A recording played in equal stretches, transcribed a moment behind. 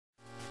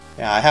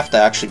Yeah, I have to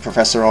actually,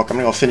 Professor Oak. I'm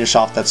gonna go finish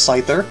off that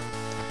Scyther.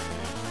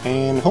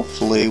 And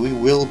hopefully we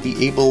will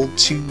be able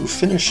to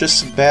finish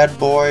this bad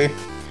boy.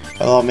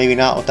 Although maybe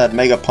not with that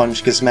Mega Punch,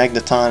 because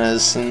Magneton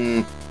is...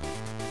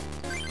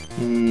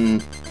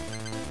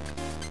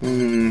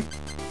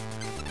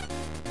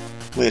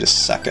 Wait a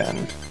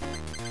second.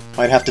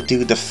 Might have to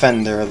do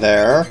Defender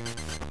there.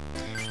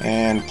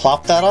 And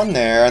plop that on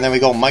there, and then we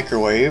go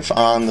Microwave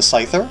on the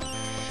Scyther.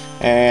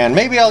 And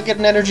maybe I'll get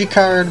an energy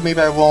card,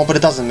 maybe I won't, but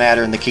it doesn't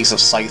matter in the case of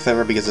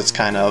Scyther, because it's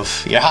kind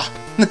of... yeah.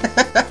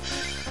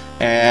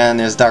 And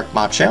there's Dark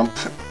Machamp.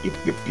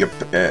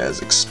 Yep,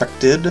 as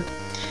expected.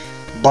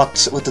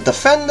 But with the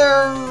Defender,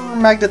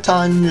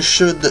 Magneton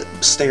should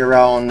stay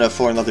around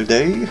for another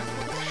day.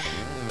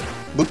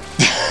 Boop.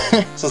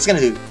 So it's gonna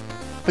do...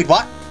 Wait,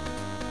 what?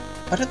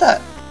 What did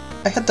that?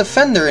 I had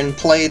Defender in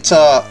play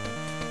to...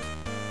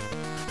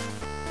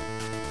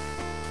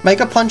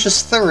 Mega Punch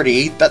is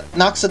 30, that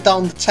knocks it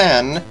down to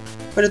 10,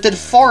 but it did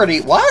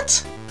 40.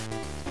 What?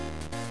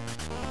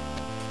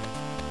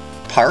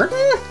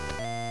 Pardon?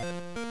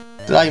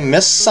 Did I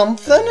miss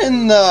something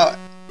in the...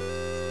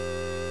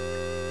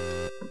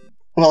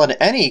 Well, in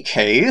any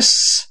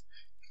case...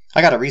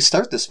 I gotta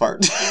restart this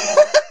part.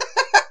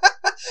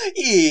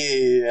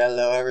 Yeah,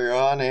 hello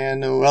everyone,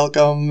 and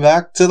welcome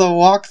back to the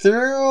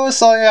walkthrough.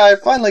 So yeah, I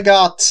finally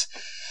got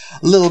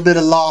a little bit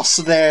of loss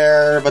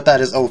there, but that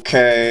is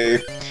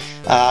okay.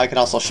 I can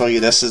also show you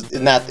this,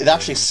 in that it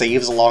actually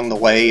saves along the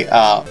way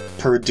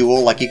per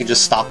duel. Like, you can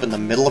just stop in the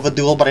middle of a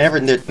duel, but I never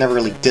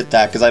really did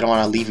that because I don't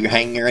want to leave you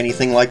hanging or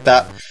anything like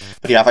that.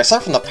 But yeah, if I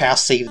start from the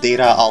past save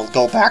data, I'll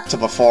go back to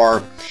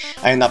before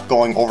I end up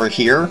going over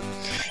here.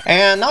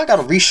 And now I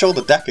gotta re-show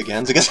the deck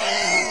again, because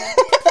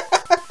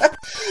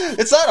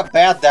it's not a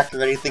bad deck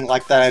or anything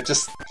like that,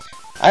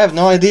 I have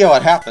no idea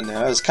what happened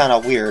there. It was kind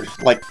of weird.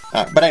 Like,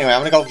 but anyway, I'm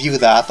gonna go view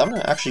that. I'm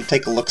gonna actually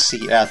take a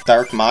look-see at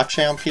Dark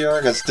Machamp here,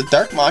 because did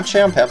Dark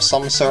Machamp have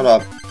some sort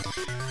of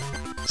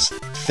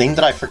thing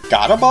that I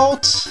forgot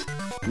about?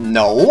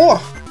 No.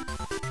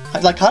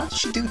 Like, how did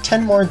she do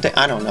 10 more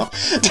I don't know.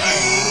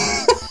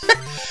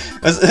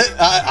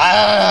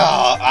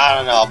 I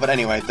don't know, but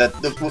anyway,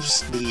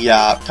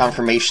 the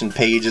confirmation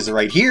page is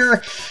right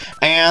here,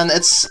 and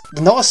it's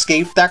the No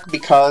Escape deck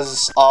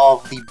because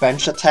of the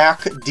bench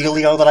attack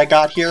dealio that I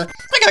got here.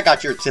 Like, I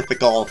got your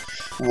typical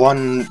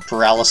one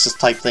paralysis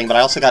type thing, but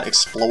I also got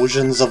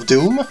Explosions of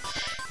Doom,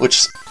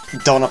 which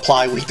don't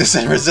apply weakness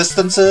and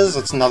resistances.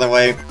 It's another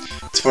way.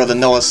 It's for the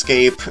No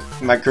Escape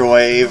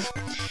Microwave.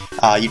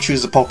 You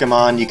choose a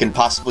Pokemon, you can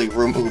possibly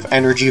remove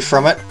energy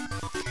from it.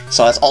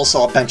 So that's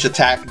also a bench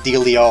attack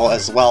dealio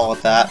as well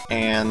with that.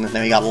 And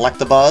then we got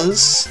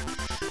Electabuzz,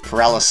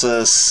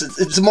 Paralysis.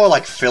 It's more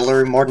like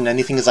filler more than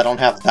anything, because I don't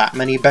have that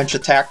many bench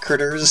attack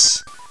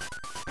critters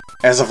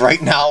as of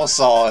right now.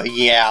 So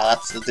yeah,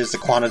 there's the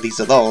quantities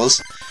of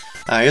those.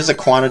 Here's the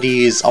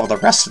quantities of the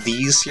rest of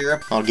these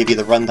here. I'll give you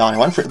the rundown. I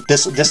went for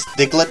this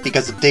Diglett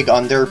because of Dig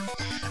Under.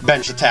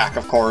 Bench attack,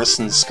 of course,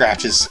 and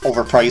Scratch is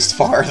overpriced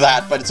for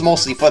that, but it's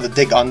mostly for the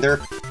Dig Under.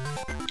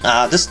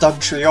 This Doug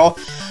Trio,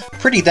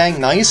 pretty dang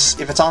nice.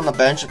 If it's on the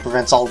bench, it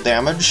prevents all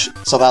damage,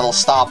 so that'll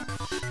stop,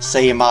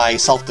 say, my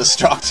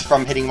self-destruct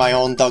from hitting my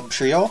own Doug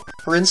Trio,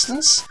 for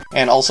instance.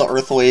 And also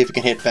Earth Wave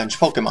can hit bench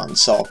Pokemon,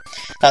 so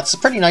that's a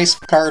pretty nice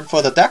card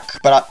for the deck,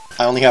 but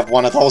I only have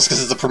one of those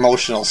because it's a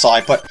promotional, so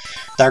I put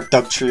Dark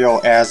Doug Trio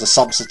as a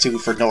substitute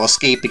for No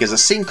Escape because a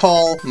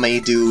Sinkhole may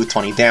do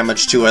 20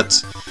 damage to it.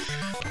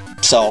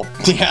 So,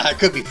 yeah, it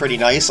could be pretty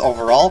nice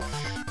overall.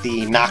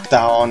 The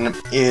Knockdown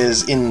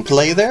is in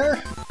play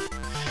there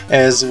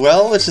as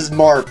well, which is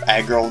more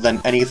aggro than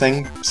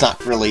anything. It's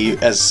not really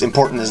as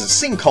important as a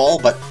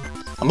Sinkhole, but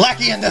I'm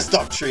lucky in this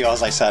Doug Trio,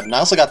 as I said. And I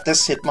also got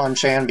this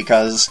Hitmonchan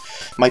because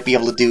it might be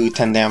able to do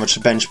 10 damage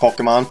to bench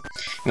Pokemon.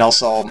 And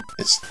also,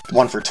 it's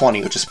 1 for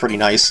 20, which is pretty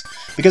nice.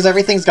 Because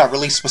everything's got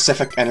really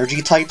specific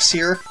energy types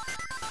here.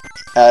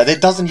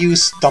 It doesn't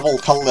use double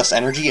colorless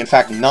energy. In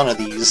fact, none of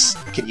these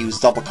can use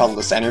double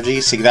colorless energy.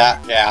 See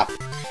that? Yeah.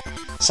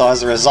 So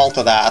as a result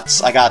of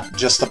that, I got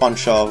just a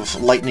bunch of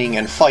lightning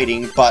and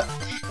fighting, but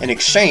in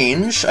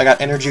exchange, I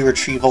got energy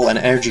retrieval and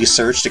energy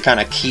search to kind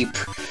of keep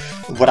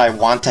what I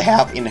want to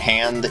have in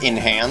hand.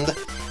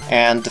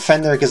 And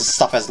Defender, because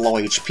stuff has low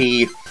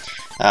HP.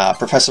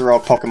 Professor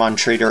Oak, Pokemon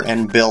Trader,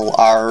 and Bill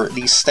are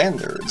the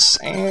standards.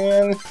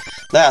 And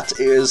that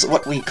is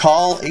what we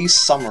call a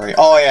summary.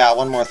 Oh yeah,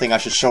 one more thing I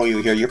should show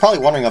you here. You're probably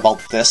wondering about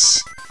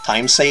this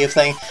time save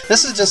thing.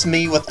 This is just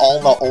me with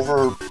all the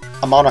over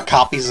amount of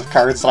copies of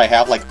cards that I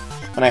have. Like,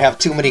 when I have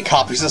too many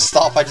copies of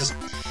stuff,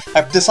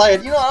 I've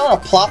decided, you know, I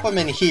want to plop them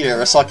in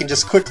here so I can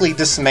just quickly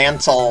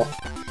dismantle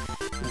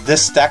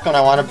this deck when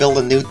I want to build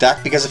a new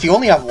deck, because if you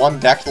only have one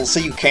deck, they'll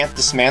say you can't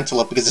dismantle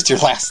it because it's your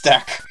last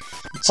deck.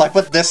 So I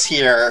put this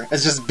here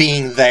as just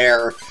being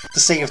there to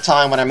save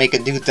time when I make a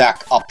new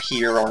deck up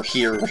here or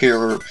here or here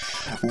or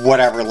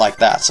whatever like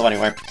that. So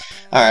anyway,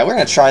 alright, we're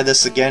going to try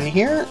this again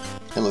here.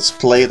 And let's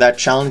play that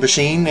challenge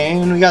machine,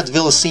 and we got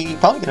Villasini,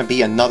 probably going to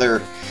be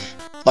another,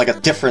 like a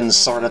different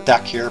sort of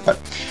deck here. But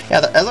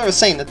yeah, as I was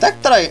saying, the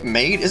deck that I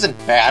made isn't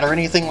bad or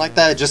anything like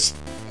that, it just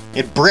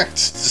it bricked.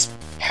 It just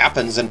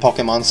happens in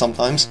Pokemon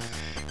sometimes.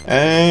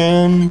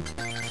 And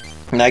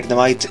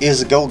Magnemite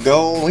is a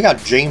go-go. We got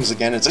James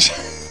again.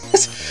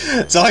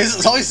 It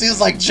always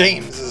seems like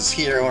James is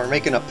here. We're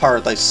making a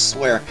part, I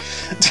swear.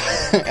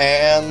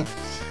 And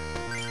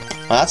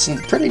that's a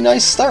pretty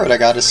nice start, I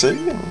gotta say.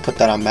 Put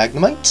that on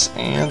Magnemite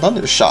and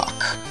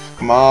Thundershock.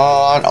 Come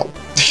on. Oh, I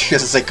was gonna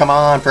say, come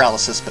on,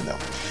 Paralysis, but no.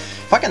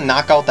 If I can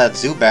knock out that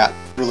Zubat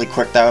really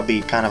quick, that would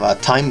be kind of a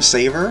time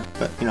saver.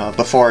 But, you know,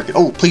 before I get...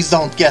 Oh, please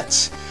don't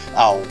get...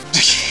 Oh.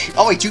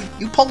 Oh, wait,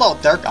 you pulled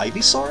out Dark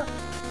Ivysaur?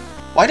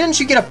 Why didn't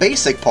you get a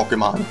basic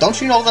Pokemon?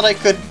 Don't you know that I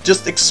could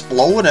just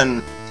explode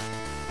and...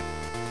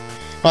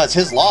 Well, it's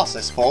his loss, I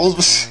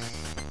suppose.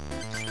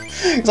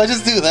 Because I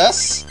just do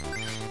this.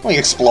 We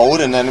explode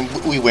and then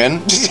we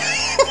win.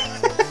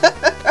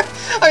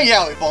 I mean,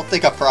 yeah, we both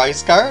take a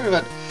prize card,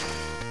 but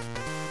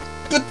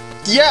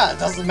yeah, it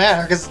doesn't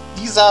matter because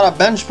he's out of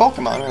bench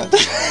Pokemon.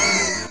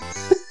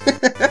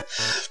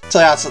 So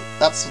yeah,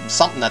 that's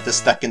something that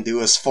this deck can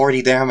do is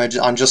 40 damage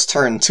on just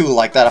turn 2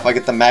 like that if I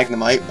get the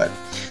Magnemite, but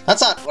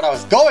that's not what I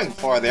was going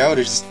for there. It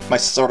was just my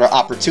sort of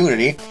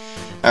opportunity.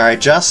 All right,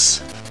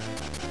 Jess,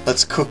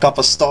 let's cook up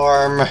a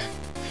storm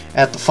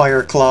at the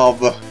Fire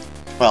Club.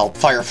 Well,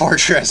 Fire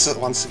Fortress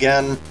once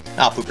again.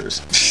 Ah,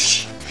 poopers.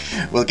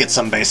 We'll get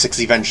some basics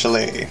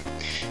eventually.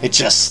 It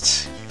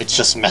just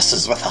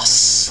messes with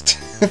us.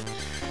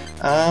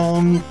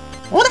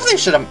 What if they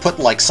should have put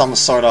like some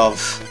sort of,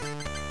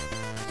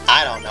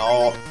 I don't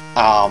know,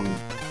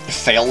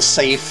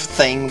 fail-safe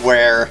thing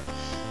where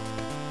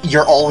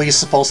you're always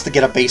supposed to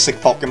get a basic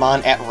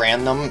Pokemon at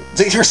random,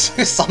 or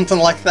something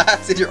like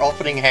that in your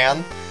opening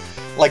hand,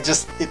 like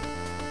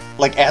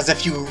like as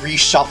if you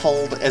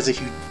reshuffled, as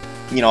if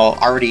you know,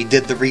 already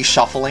did the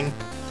reshuffling,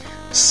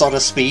 so to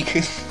speak.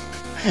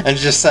 And it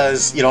just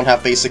says you don't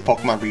have basic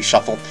Pokemon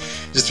reshuffle.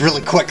 Just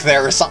really quick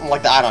there or something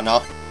like that, I don't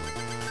know.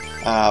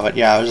 But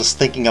yeah, I was just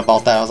thinking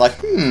about that. I was like,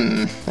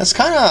 that's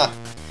kind of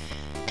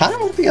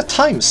would be a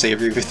time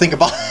saver if you think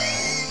about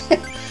it.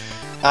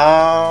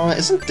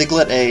 Isn't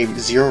Diglett a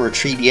zero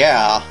retreat?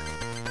 Yeah.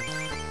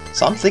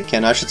 So I'm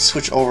thinking I should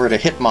switch over to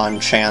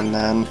Hitmonchan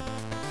then.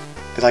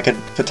 Because I could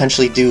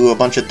potentially do a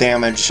bunch of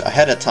damage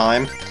ahead of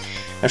time.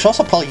 I should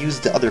also probably use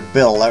the other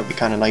bill, that would be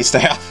kind of nice to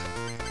have.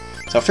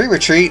 So free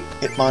retreat,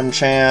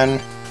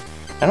 Hitmonchan.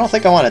 I don't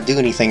think I want to do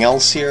anything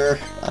else here.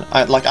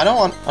 I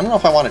don't know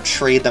if I want to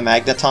trade the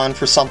Magneton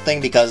for something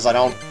because I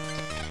don't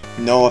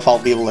know if I'll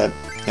be able to,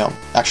 you know,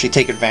 actually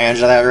take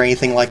advantage of that or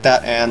anything like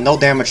that. And no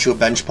damage to a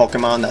bench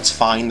Pokemon, that's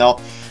fine though.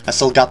 I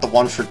still got the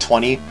 1 for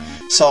 20.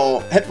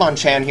 So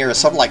Hitmonchan here is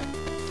sort of like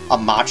a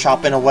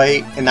Machop in a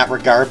way in that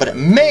regard, but it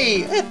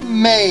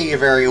may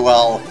very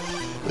well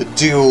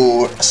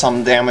do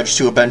some damage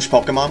to a bench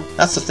Pokemon.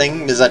 That's the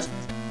thing, is that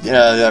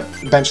the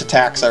bench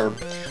attacks are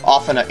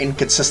often an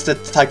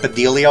inconsistent type of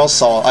dealio,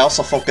 so I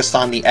also focused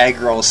on the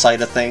aggro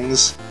side of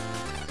things.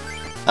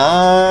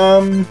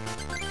 How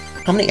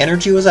many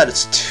energy was that?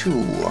 It's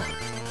 2.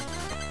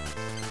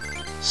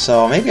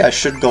 So maybe I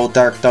should go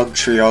Dark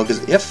Dugtrio,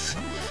 because if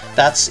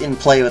that's in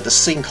play with the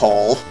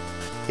Sinkhole,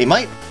 they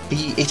might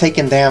be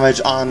taking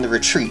damage on the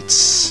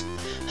retreats.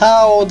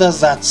 How does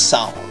that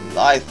sound?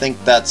 I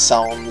think that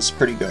sounds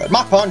pretty good.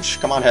 Mach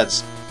Punch! Come on,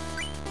 heads.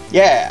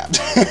 Yeah!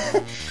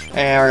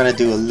 And we're gonna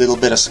do a little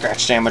bit of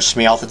scratch damage to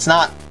Meowth. It's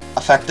not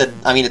affected,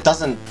 I mean, it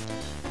doesn't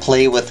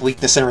play with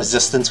weakness and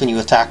resistance when you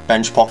attack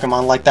bench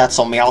Pokemon like that,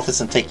 so Meowth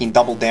isn't taking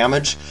double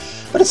damage,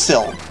 but it's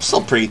still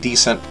pretty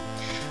decent.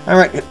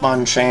 Alright,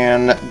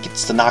 Hitmonchan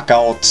gets the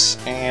knockout,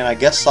 and I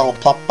guess I'll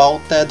pop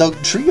out the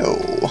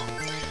Dugtrio.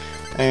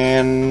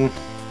 And...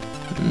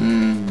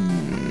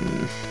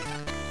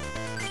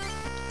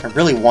 I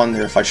really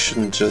wonder if I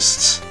shouldn't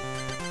just...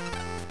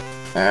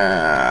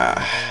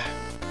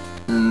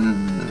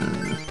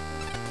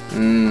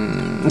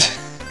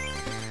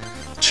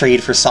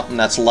 trade for something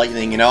that's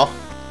lightning, you know?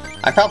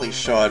 I probably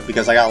should,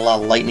 because I got a lot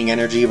of lightning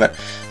energy, but...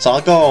 So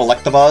I'll go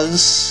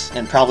Electabuzz,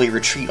 and probably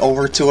retreat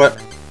over to it.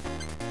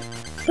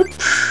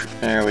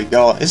 There we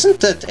go.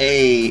 Isn't it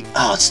a...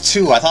 Oh, it's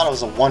 2. I thought it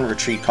was a 1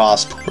 retreat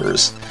cost,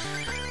 poopers.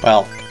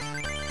 Well,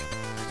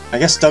 I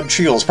guess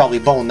Dugtrio's probably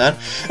bone then.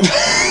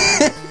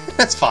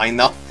 That's fine,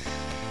 though.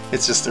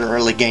 It's just an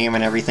early game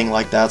and everything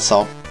like that,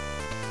 so...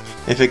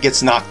 If it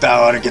gets knocked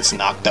out, it gets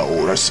knocked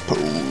out, I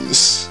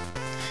suppose.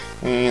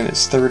 And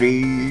it's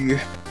 30...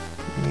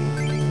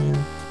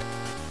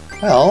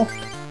 Well...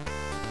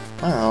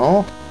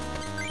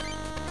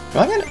 Do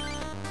I get it?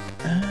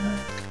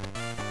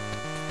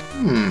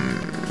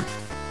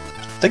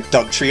 I think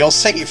Dugtrio's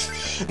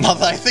safe, now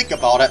that I think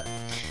about it.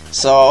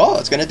 So,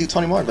 it's gonna do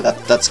 20 more, but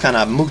that's kind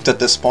of moot at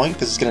this point,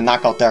 because it's gonna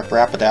knock out Dark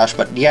Rapidash.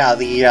 But yeah,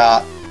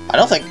 I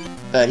don't think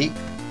that he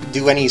can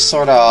do any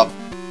sort of...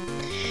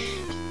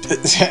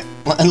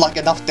 like,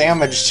 enough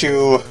damage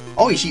to...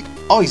 Oh,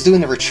 he's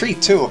doing the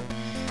retreat, too.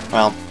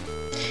 Well...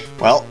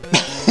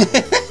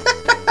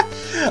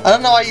 I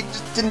don't know why you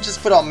didn't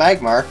just put out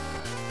Magmar.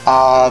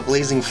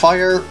 Blazing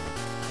Fire...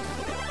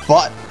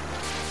 But,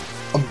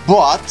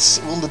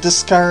 will the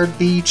discard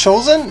be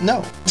chosen?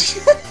 No.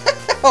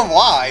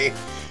 Why?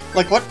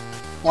 Like, what?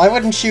 Why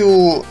wouldn't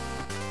you...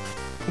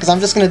 Because I'm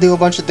just gonna do a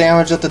bunch of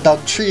damage with the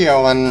Doug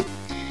Trio, and...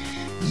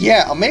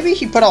 Yeah, maybe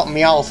he put out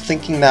Meowth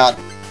thinking that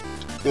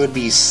it would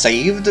be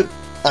saved.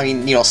 I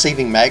mean, you know,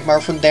 saving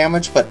Magmar from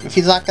damage, but if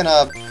he's not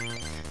gonna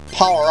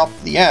power up...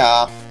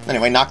 Yeah...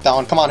 Anyway,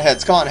 knockdown. Come on,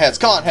 heads, come on, heads,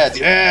 come on, heads!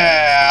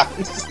 Yeah!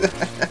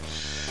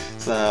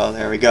 So,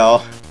 there we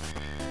go.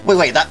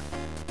 Wait, that...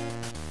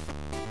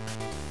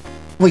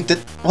 Wait,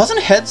 wasn't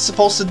heads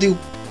supposed to do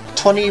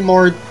 20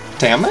 more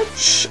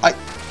damage? I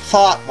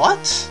thought,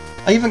 what?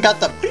 I even got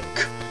the beak?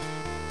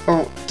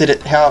 Or did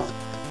it have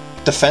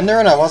Defender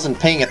and I wasn't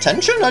paying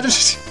attention? I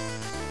just...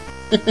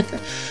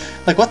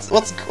 like, what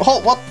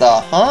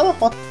the, huh?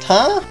 What,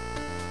 huh?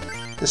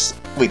 This,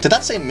 wait, did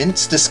that say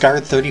Mint's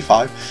discard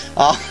 35?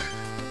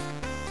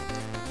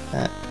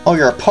 Oh,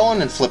 your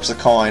opponent flips a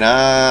coin,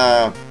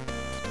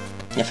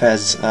 if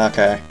heads,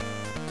 okay.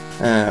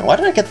 Why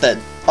did I get that?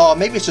 Oh,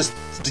 maybe it's just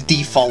the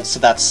defaults to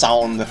that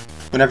sound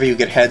whenever you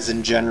get heads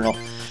in general.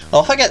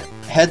 Well, if I get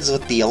heads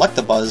with the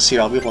Electabuzz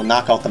here, I'll be able to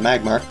knock out the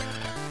Magmar.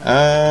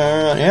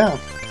 Yeah,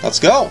 let's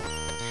go!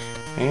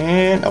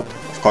 And, oh,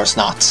 of course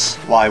not.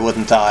 Why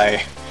wouldn't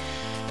I?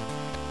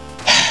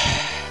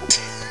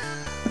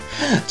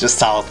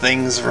 Just how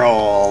things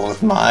roll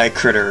with my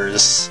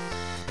critters.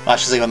 Well,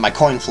 actually, with my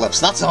coin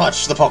flips. Not so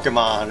much the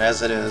Pokemon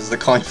as it is the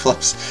coin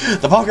flips.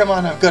 The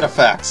Pokemon have good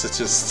effects, it's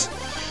just,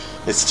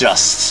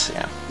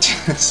 yeah.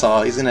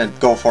 So he's gonna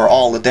go for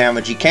all the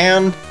damage he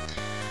can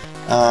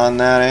on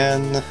that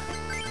end.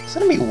 Is that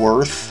gonna be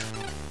worth?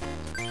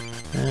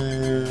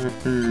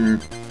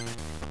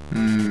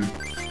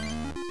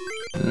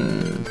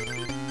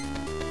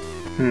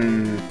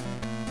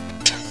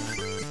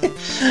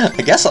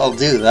 I guess I'll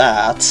do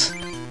that.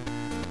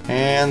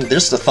 And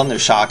there's the Thunder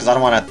Shock, because I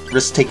don't want to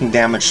risk taking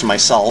damage to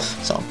myself,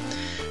 so I'm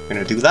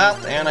going to do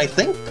that. And I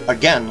think,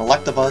 again,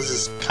 Electabuzz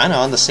is kind of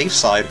on the safe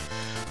side,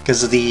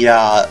 because of the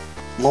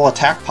low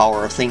attack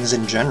power of things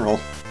in general.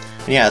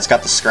 And yeah, it's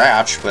got the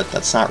Scratch, but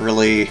that's not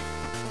really...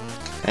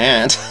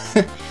 And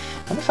I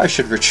wonder if I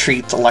should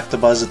retreat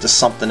Electabuzz into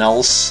something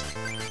else,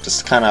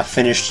 just to kind of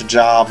finish the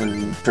job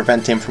and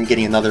prevent him from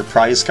getting another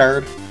prize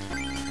card.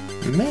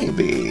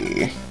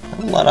 Maybe.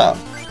 I'll let up.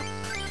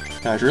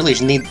 I really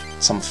need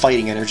some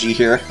fighting energy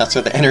here. That's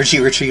where the energy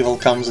retrieval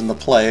comes into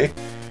play.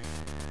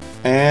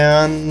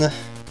 And...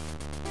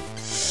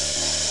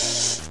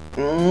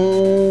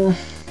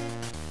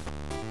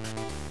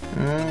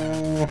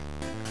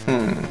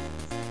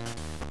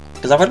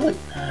 Because I would like...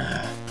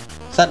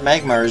 That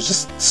Magmar is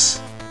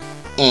just...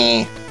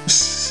 I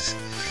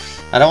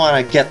don't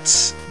want to get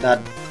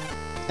that,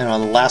 you know,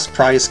 the last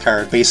prize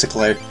card,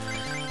 basically.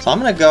 So I'm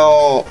gonna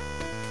go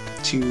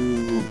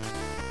to...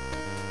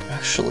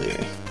 Actually...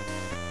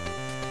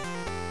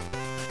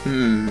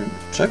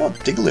 should I go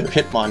Diglett or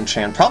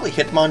Hitmonchan? Probably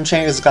Hitmonchan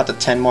because it's got the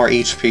 10 more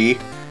HP.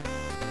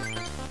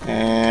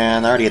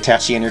 And I already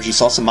attached the energy,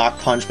 so also Mach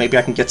Punch. Maybe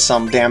I can get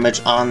some damage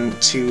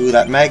onto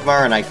that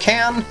Magmar, and I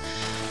can.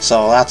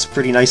 So that's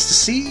pretty nice to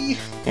see.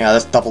 Yeah,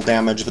 that's double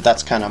damage, but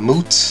that's kind of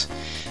moot.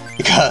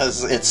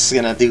 Because it's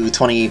gonna do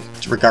 20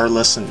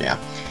 regardless, and yeah.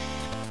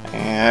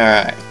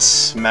 Alright,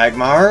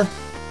 Magmar.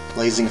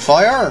 Blazing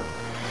Fire.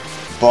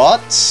 But...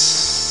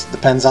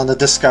 depends on the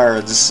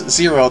discards.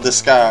 0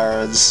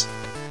 discards.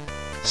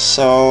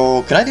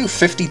 So, can I do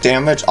 50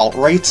 damage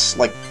outright,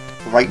 like,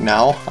 right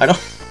now? I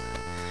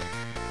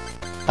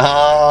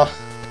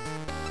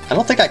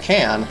don't think I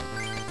can.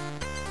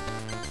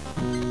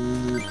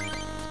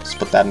 Let's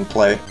put that in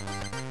play.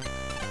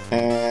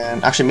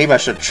 And, actually, maybe I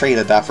should have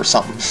traded that for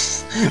something.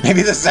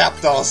 Maybe the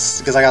Zapdos,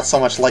 because I got so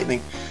much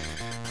lightning.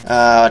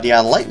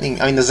 Yeah,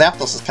 lightning, I mean, the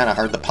Zapdos is kind of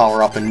hard to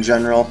power up in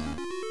general.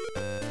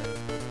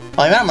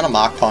 I mean, I'm gonna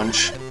Mach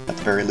Punch, at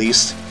the very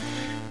least.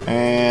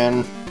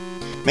 And...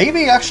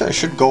 maybe, actually, I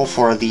should go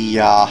for the,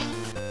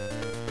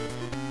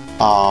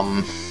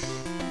 oh,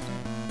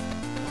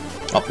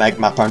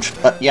 Magma Punch.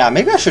 But, yeah,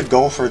 maybe I should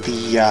go for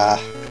the,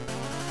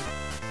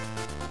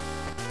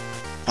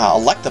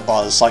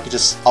 Electabuzz, so I could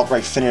just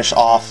outright finish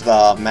off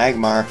the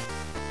Magmar.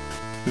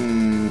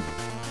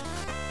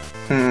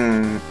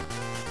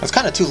 It's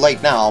kind of too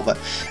late now, but...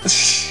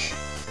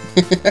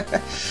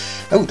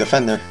 oh,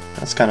 Defender.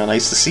 That's kind of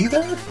nice to see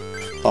there.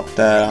 Pop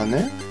that on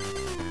there.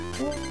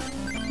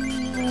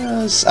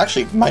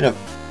 Actually, might have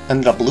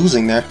ended up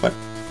losing there, but...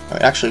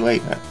 actually,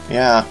 wait.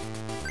 Yeah.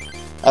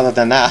 Other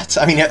than that,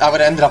 I mean, I would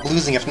have ended up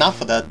losing if not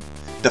for the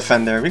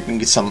Defender. We can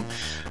get some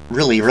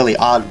really, really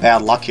odd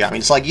bad luck here. I mean,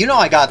 it's like, you know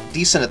I got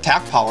decent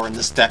attack power in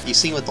this deck. You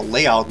see with the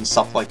layout and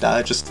stuff like that.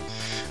 I just...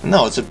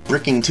 no, it's a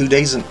bricking 2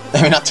 days in...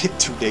 I mean, not 2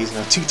 days,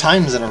 no, 2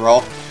 times in a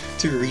row.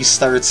 2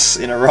 restarts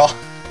in a row.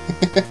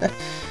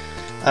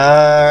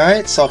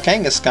 Alright, so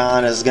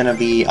Kangaskhan is gonna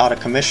be out of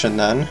commission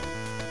then.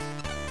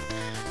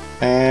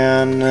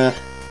 And...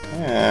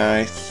 yeah,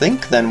 I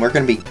think then we're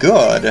gonna be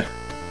good.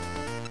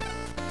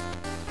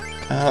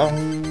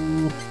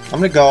 I'm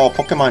gonna go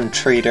Pokemon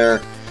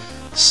Trader,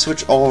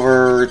 switch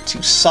over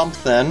to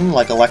something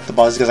like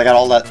Electabuzz, because I got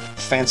all that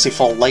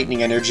fanciful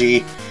lightning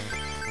energy.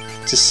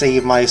 to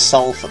save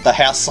myself the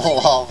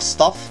hassle of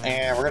stuff,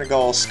 and we're gonna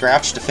go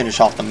Scratch to finish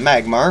off the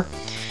Magmar.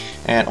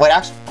 And wait,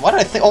 actually, why did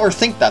I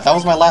overthink that? That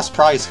was my last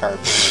prize card.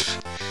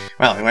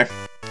 Well, anyway,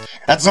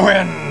 that's a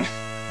win.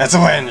 That's a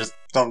win. Just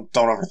don't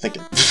overthink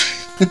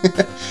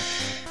it.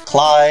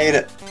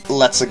 Clyde,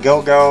 Let's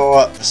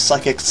Go,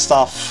 Psychic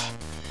stuff,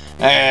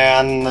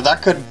 and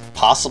that could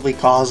possibly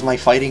cause my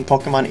fighting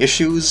Pokemon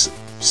issues.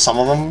 Some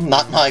of them,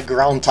 not my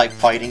ground type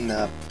fighting,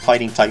 the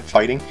fighting type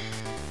fighting.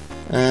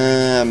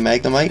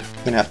 Magnemite,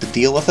 gonna have to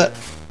deal with it.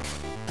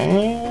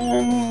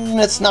 And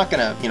it's not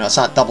gonna, it's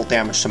not double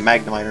damage to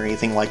Magnemite or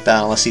anything like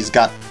that unless he's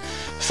got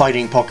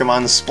fighting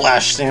Pokemon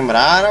splashed in, but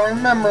I don't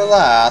remember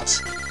that.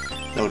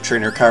 No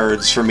trainer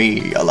cards for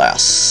me,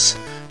 alas.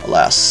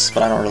 Alas,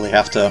 but I don't really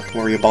have to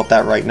worry about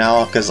that right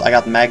now because I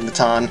got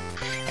Magneton,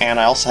 and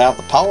I also have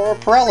the power of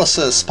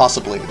paralysis,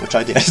 possibly, which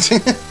I did.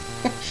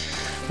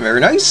 Very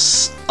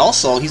nice.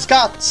 Also, he's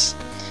got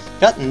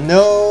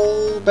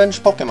no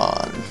bench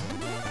Pokemon.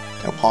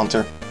 No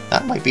Haunter.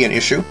 That might be an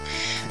issue.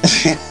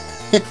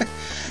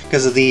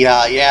 Because of the,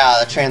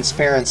 the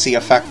transparency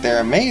effect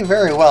there may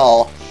very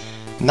well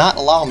not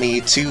allow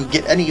me to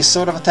get any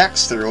sort of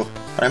attacks through.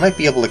 But I might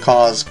be able to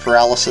cause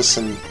paralysis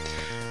and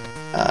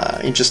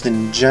just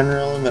in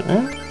general, but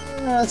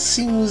it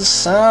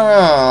seems, I don't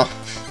know.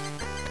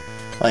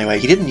 Well, anyway,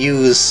 he didn't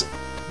use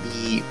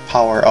the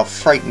power of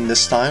Frighten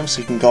this time,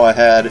 so you can go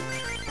ahead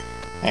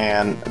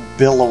and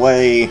bill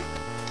away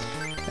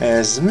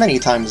as many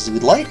times as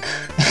you'd like.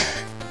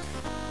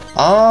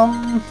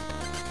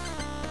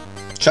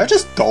 Should I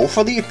just go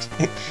for the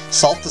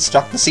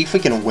self-destruct and see if we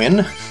can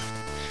win?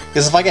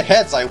 Because if I get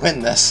heads, I win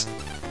this.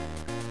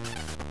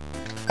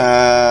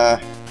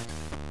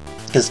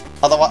 Because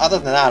other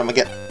than that, I'm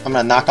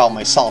gonna knock out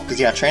myself. Because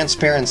yeah,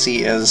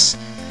 transparency is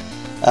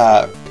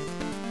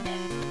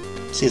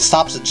see, it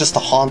stops at just a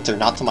Haunter,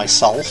 not to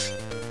myself.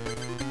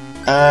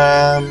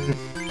 I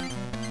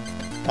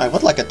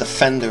would like a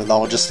Defender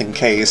though, just in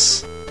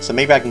case. So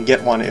maybe I can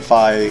get one if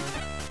I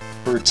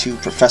were to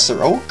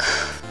Professor Oak.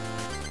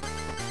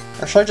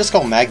 Or should I just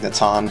go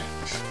Magneton?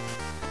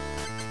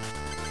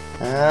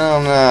 I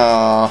don't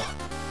know.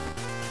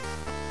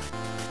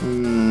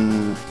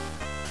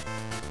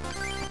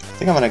 I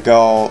think I'm gonna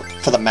go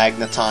for the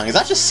Magneton, because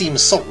that just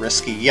seems so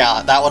risky.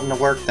 Yeah, that wouldn't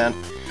have worked then.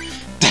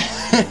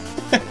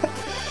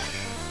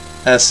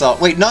 So,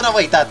 wait, no,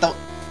 wait,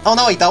 oh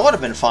no, wait, that would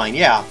have been fine,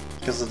 yeah,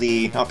 because of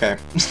the, okay.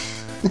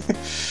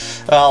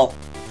 well,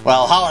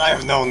 how would I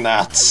have known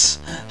that?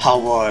 How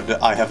would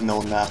I have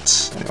known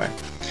that? Anyway.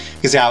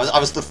 Because yeah,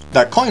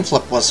 the coin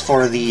flip was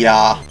for the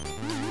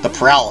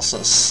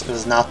paralysis. It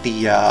was not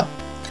the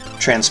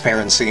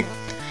transparency.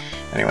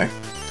 Anyway,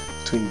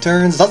 between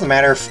turns, doesn't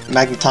matter if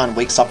Magneton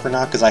wakes up or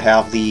not because I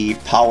have the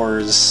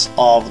powers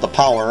of the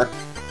power.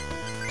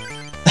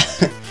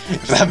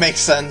 If that makes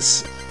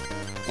sense.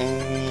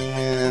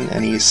 And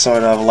any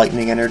sort of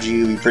lightning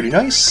energy would be pretty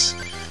nice.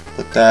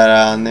 Put that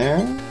on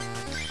there.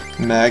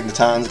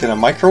 Magneton's gonna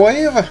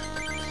microwave.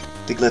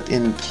 Diglett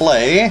in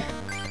play.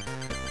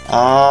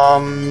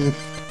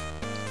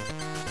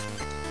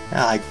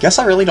 I guess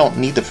I really don't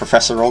need the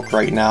Professor Oak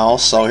right now,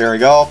 so here we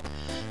go.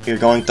 You're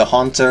going to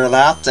Haunter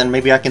that, and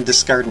maybe I can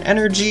discard an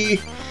energy.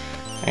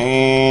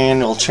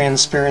 And will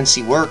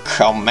transparency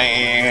work? Oh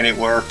man, it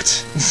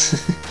worked.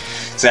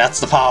 So that's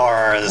the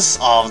powers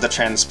of the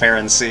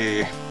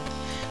transparency.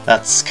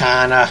 That's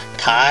kinda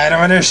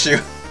an issue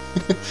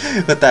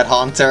with that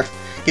Haunter.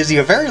 Gives you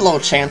a very low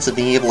chance of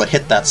being able to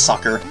hit that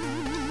sucker.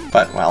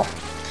 But well,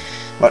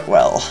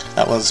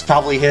 that was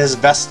probably his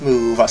best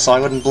move, so I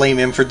wouldn't blame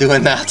him for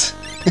doing that.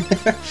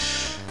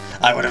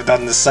 I would have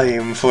done the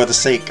same for the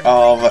sake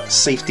of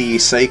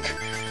safety's sake.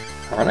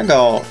 I'm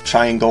gonna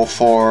try and go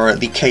for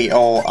the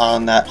KO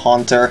on that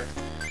Haunter.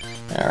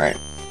 Alright.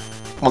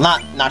 Well,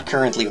 not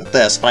currently with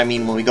this, but I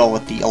mean when we go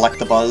with the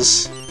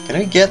Electabuzz. Can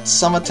we get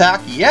some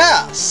attack?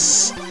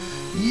 Yes!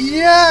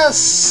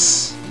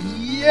 Yes!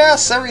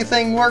 Yes!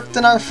 Everything worked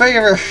in our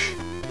favor.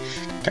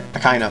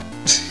 Kind of.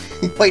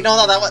 Wait,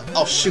 no, that was...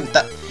 Oh, shoot,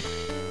 that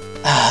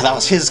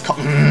was his...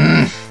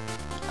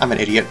 I'm an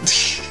idiot.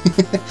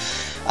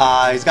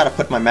 He's got to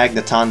put my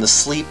Magneton to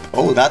sleep.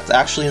 Oh, that's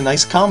actually a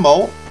nice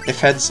combo. If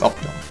heads... Oh,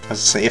 no. I was going to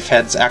say, if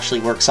heads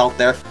actually works out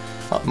there.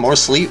 More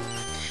sleep.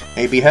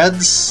 Maybe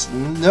heads?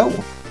 No.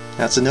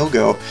 That's a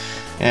no-go.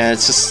 And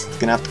it's just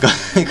going to have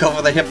to go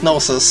for the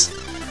Hypnosis.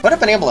 Would have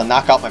been able to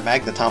knock out my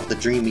Magneton with the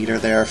Dream Eater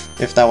there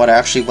if that would have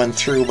actually went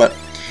through, but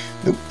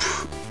nope.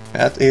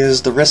 That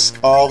is the risk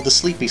of the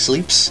Sleepy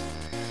Sleeps.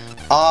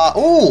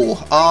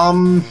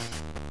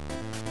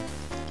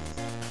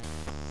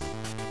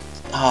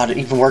 It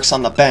even works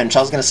on the bench.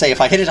 I was gonna say, if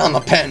I hit it on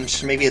the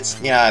bench, maybe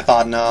it's... Yeah, I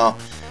thought, no.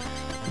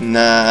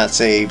 Nah, it's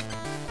a... it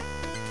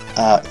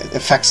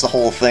affects the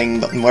whole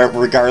thing,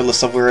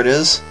 regardless of where it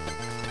is.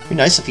 It'd be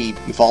nice if he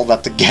evolved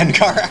up to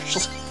Gengar,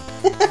 actually.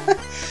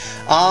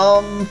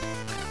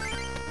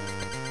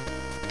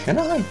 Can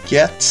I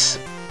get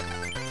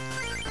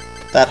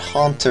that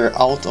Haunter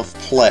out of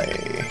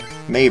play?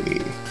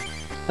 Maybe.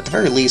 At the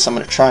very least, I'm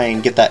going to try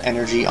and get that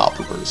energy out. I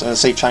was going to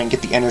say try and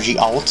get the energy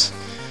out.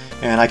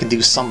 and I can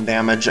do some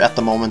damage at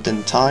the moment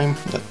in time.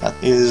 That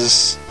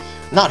is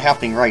not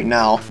happening right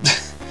now.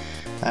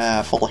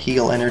 Full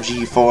heal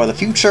energy for the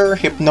future,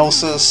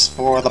 hypnosis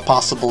for the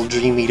possible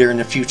Dream Eater in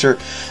the future.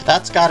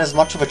 That's got as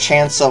much of a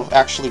chance of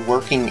actually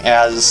working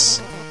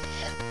as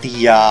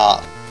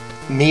the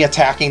me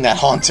attacking that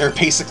Haunter,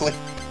 basically.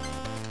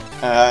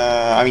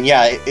 I mean,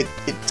 yeah, it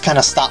kind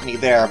of stopped me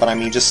there, but I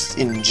mean, just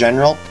in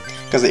general.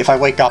 Because if I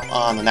wake up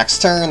on the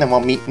next turn, then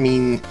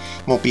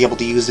won't be able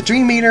to use the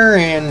Dream Eater,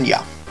 and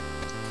yeah.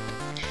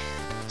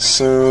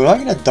 So I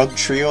get a Dug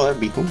Trio,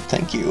 that'd be cool,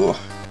 thank you.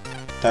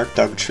 Dark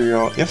Dug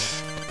Trio.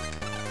 If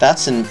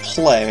that's in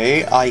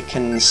play, I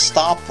can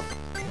stop,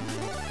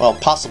 well,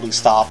 possibly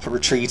stop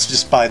retreats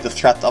just by the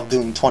threat of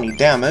doing 20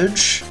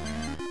 damage.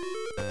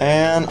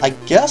 And I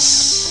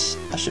guess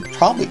I should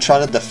probably try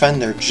to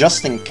defend there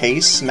just in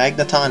case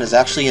Magneton is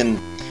actually in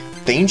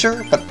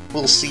danger, but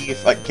we'll see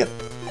if I get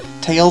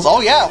Tails. Oh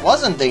yeah, it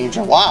was in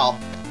danger, wow.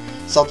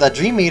 So that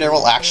Dream Eater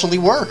will actually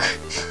work.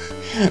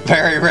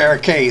 Very rare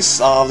case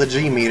of the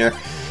Dream Eater.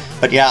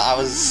 But yeah, I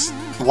was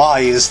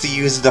wise to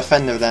use the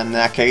Defender then in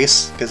that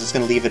case, because it's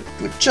going to leave it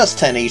with just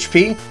 10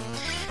 HP,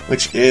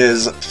 which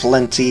is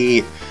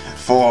plenty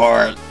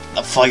for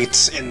the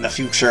fights in the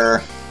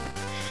future.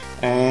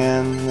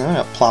 And I'm going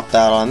to plop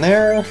that on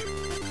there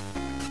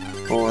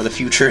for the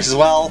future as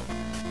well.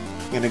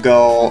 I'm going to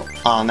go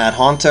on that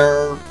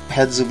Haunter.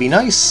 Heads would be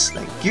nice,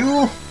 thank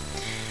you.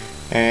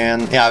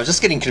 And yeah, I was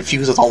just getting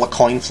confused with all the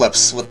coin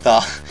flips with the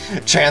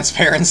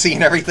transparency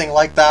and everything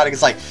like that.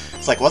 It's like,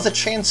 was it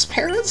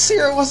transparency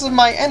or was it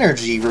my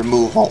energy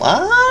removal?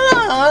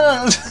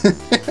 Well,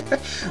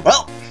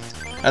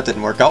 that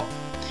didn't work out.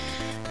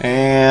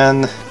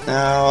 And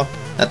now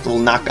that will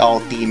knock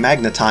out the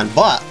Magneton,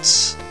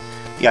 but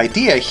the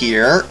idea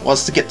here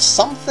was to get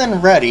something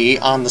ready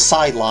on the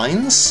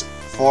sidelines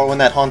for when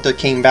that Haunter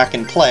came back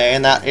in play,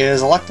 and that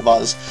is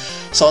Electabuzz.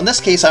 So in this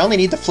case, I only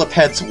need to flip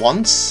heads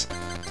once,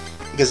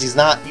 because he's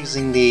not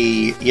using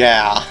the...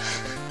 yeah.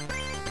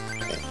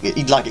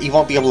 He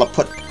won't be able to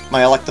put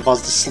my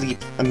Electabuzz to sleep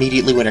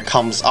immediately when it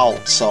comes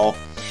out, so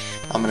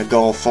I'm gonna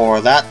go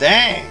for that.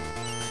 Dang!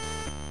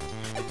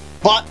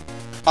 But...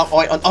 oh,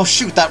 wait, oh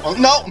shoot, that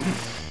one... no!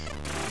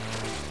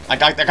 I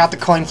got the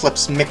coin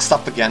flips mixed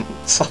up again,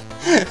 so...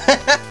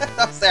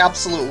 that's the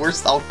absolute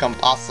worst outcome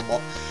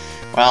possible.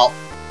 Well,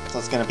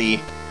 that's gonna be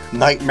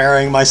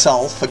nightmaring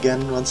myself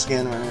again, once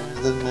again.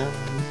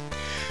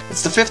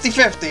 It's the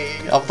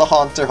 50-50 of the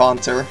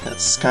Haunter.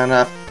 That's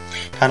kinda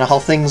how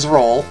things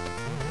roll.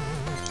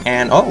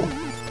 And oh!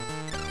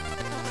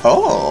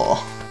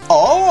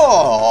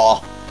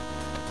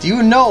 Do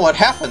you know what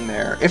happened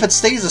there? If it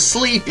stays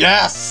asleep,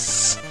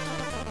 yes!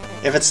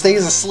 If it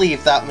stays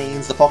asleep, that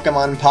means the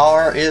Pokemon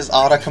power is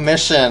out of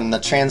commission. The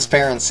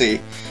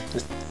transparency.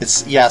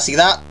 It's, yeah, see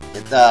that?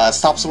 It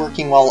stops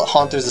working while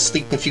Haunter's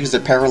asleep, confused, or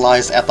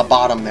paralyzed at the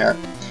bottom there.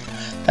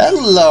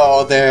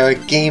 Hello there,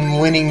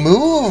 game-winning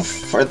move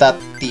for that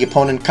the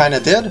opponent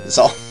kinda did.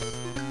 So,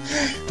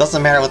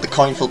 doesn't matter what the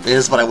coin flip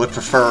is, but I would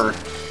prefer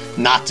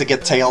not to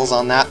get Tails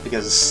on that,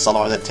 because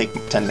otherwise I'd take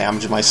 10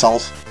 damage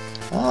myself.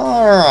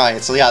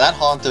 Alright, so yeah, that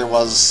Haunter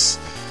was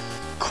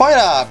quite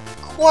a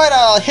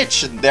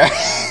hitch in there.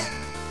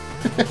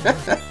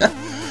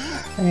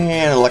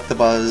 And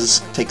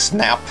Electabuzz takes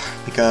nap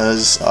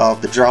because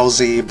of the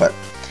drowsy, but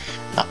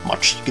not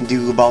much you can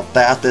do about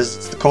that.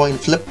 There's the coin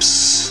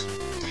flips.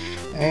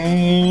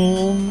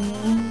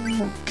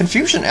 And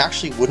Confusion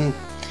actually wouldn't...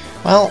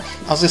 well,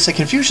 I was going to say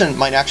Confusion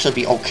might actually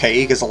be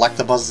okay, because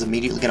Electabuzz is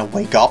immediately going to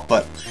wake up,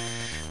 but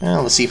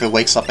well, let's see if it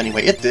wakes up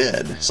anyway. It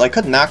did. So I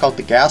could knock out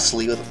the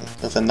Ghastly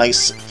with a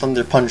nice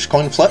Thunder Punch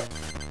coin flip.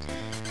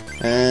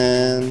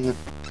 And...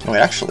 oh, wait,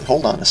 actually,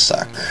 hold on a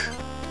sec.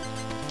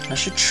 I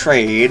should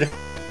trade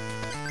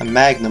a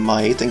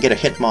Magnemite and get a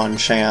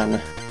Hitmonchan,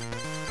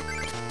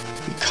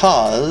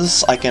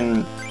 because I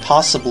can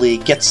possibly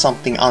get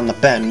something on the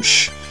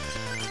bench.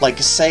 Like,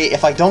 say,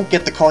 if I don't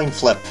get the coin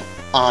flip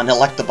on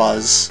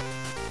Electabuzz,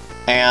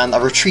 and a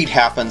retreat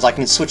happens, I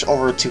can switch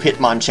over to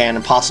Hitmonchan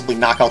and possibly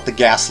knock out the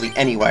Ghastly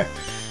anyway.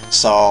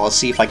 So, let's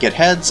see if I get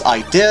heads.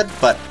 I did,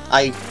 but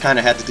I kind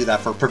of had to do that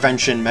for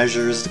prevention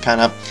measures to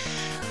kind of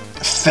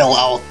fill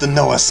out the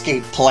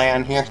no-escape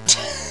plan here.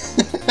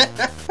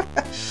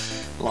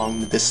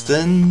 Long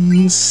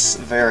distance,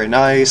 very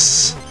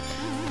nice.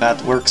 That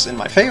works in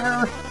my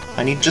favor.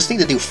 I just need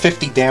to do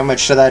 50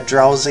 damage to that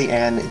Drowsy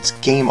and it's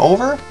game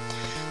over.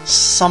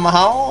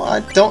 Somehow, I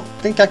don't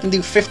think I can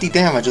do 50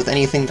 damage with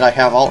anything that I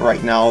have out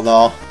right now,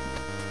 though.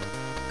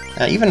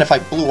 Even if I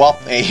blew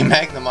up a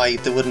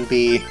Magnemite, it wouldn't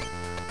be...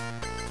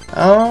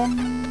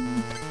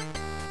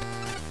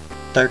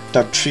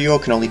 Dark Trio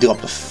can only do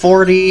up to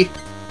 40.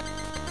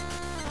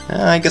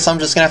 I guess I'm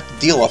just gonna have to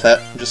deal with it.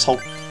 Just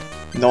hope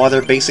no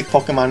other basic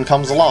Pokemon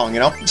comes along, you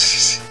know?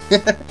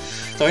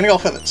 So I'm gonna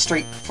go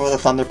straight for the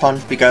Thunder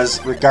Punch,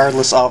 because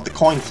regardless of the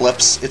coin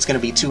flips, it's gonna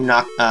be two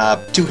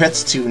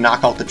hits to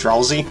knock out the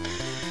Drowsy.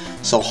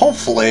 So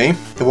hopefully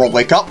it won't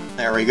wake up.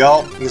 There we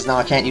go, because now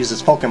I can't use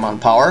its Pokemon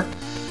power.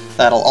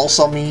 That'll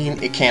also mean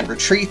it can't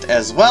retreat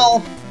as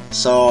well.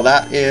 So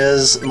that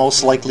is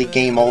most likely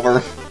game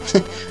over.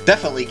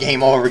 Definitely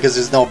game over because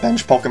there's no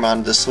bench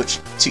Pokemon to switch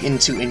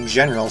into in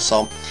general,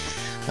 so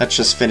let's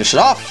just finish it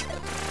off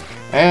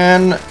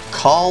and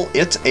call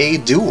it a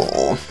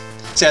duel.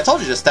 See, I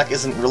told you this deck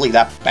isn't really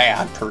that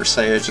bad per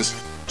se, it's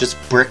just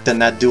bricked in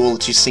that duel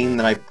that you've seen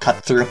that I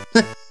cut through.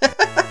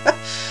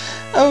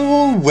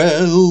 Oh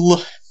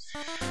well.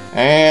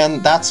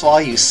 And that's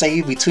why you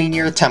save between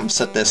your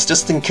attempts at this,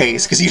 just in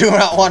case, because you do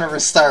not want to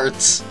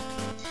restart.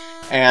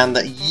 And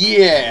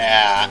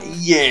yeah,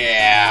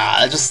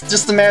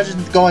 just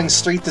imagine going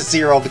straight to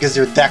 0 because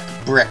your deck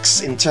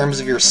bricks in terms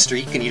of your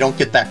streak and you don't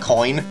get that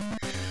coin.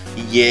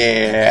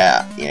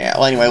 Yeah.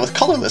 Well, anyway, with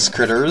colorless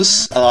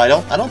critters, I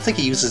don't think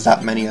he uses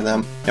that many of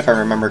them, if I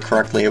remember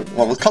correctly.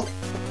 Well, with oh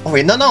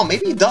wait, no,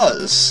 maybe he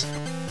does.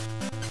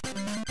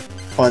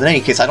 Well, in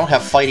any case, I don't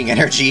have fighting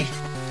energy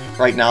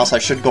right now, so I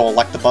should go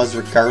Electabuzz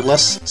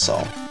regardless.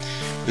 So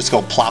just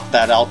go plop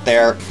that out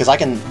there because I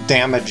can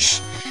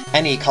damage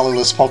any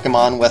colorless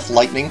Pokemon with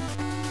lightning,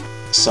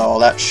 so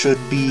that should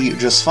be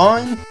just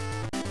fine.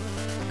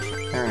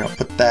 There we go,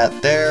 put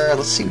that there.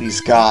 Let's see what he's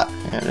got.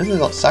 And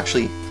it's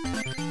actually,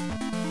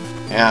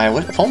 yeah,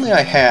 if only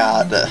I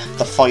had the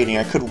fighting,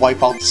 I could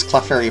wipe out this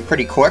Clefairy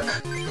pretty quick.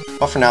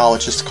 But for now,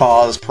 let's just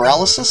cause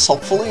paralysis,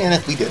 hopefully, and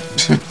we did.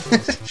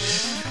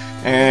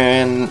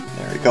 And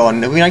there we go.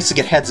 And it'd be nice to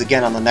get heads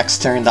again on the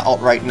next turn to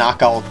outright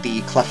knock out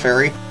the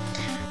Clefairy.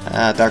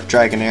 Dark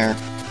Dragonair.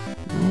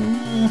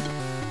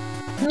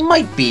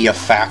 Might be a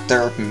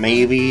factor,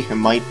 maybe, it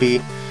might be.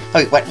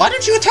 Oh, wait, why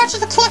did you attach to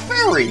the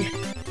Clefairy?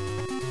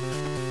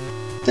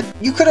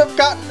 You could have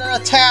gotten an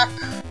attack,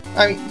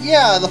 I mean,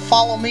 yeah, the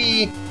follow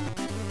me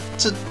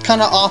to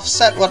kind of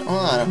offset what,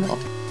 oh, I don't know.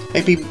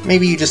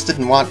 Maybe you just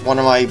didn't want one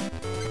of my,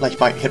 like,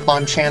 my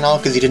Hitmonchan out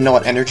because you didn't know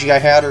what energy I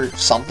had or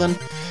something?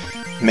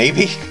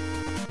 Maybe?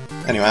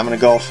 Anyway, I'm gonna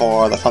go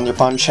for the Thunder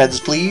Punch heads,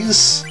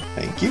 please.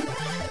 Thank you.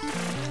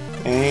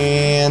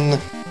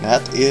 And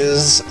that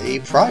is a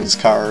prize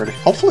card.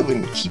 Hopefully we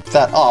can keep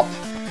that up.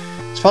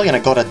 It's probably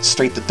gonna go to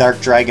straight to Dark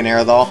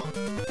Dragonair though.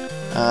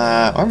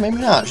 Or maybe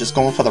not, just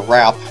going for the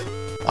wrap.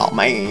 Oh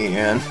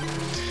man.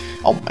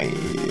 Oh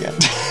man.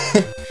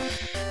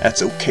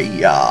 That's okay,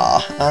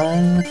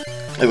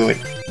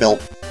 wait, Bill.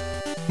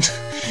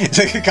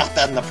 Got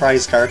that in the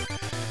prize card.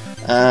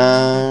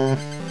 I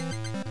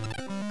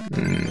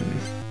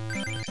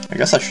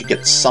guess I should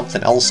get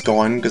something else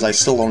going, because I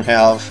still don't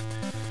have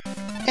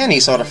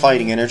any sort of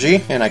fighting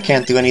energy, and I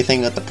can't do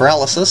anything with the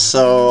paralysis,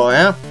 so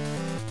yeah.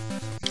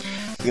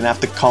 We're gonna have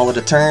to call it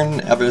a turn.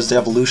 There's the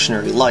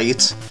Evolutionary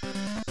Light.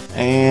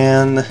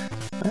 And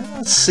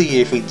let's see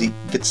if we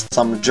get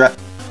some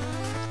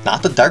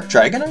not the Dark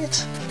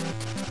Dragonite?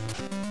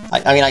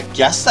 I mean, I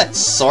guess that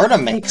sort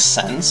of makes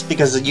sense,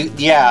 because you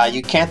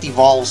can't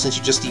evolve since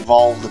you just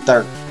evolved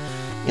the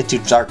into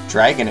Dark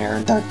Dragonair,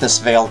 and Darkness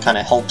Veil kind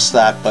of helps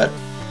that, but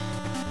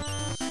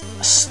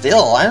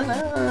still, I don't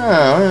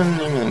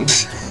know.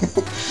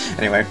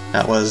 Anyway,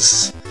 that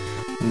was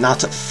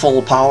not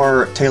full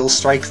power Tail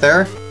Strike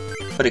there,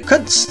 but it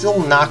could still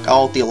knock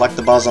out the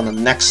Electabuzz on the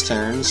next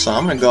turn, so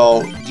I'm gonna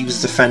go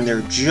use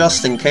Defender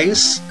just in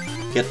case.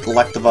 Get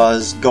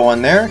Electabuzz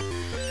going there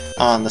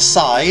on the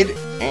side,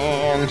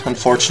 and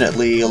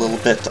unfortunately a little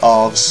bit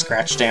of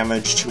scratch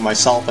damage to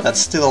myself, but that's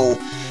still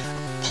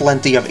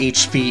plenty of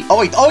HP. Oh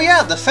wait, oh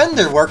yeah,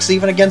 Defender works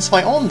even against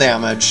my own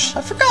damage.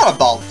 I forgot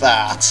about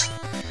that.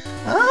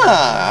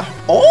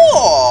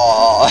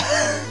 Oh!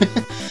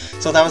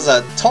 So that was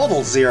a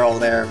total 0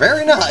 there.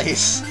 Very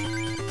nice.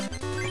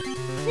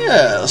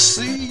 Yes.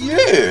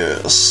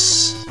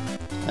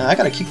 I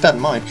gotta keep that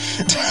in mind.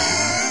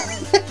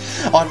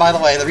 Oh, and by the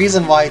way, the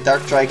reason why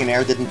Dark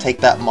Dragonair didn't take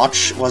that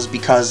much was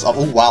because of—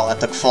 oh wow, that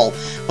took full.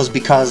 Was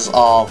because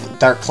of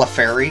Dark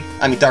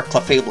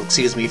Clefable,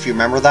 excuse me, if you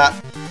remember that.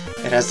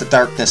 It has the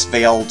Darkness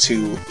Veil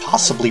to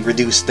possibly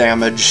reduce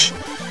damage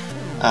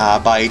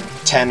by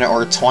 10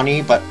 or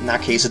 20, but in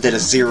that case it did a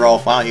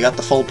 0. Wow, you got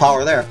the full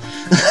power there.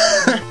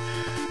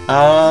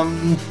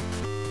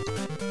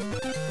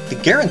 To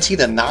guarantee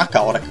the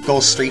knockout, I could go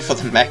straight for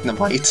the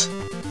Magnemite.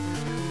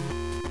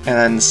 And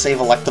then save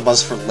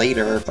Electabuzz for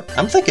later, but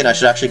I'm thinking I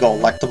should actually go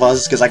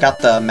Electabuzz, because I got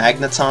the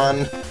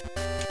Magneton.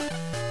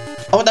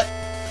 Oh,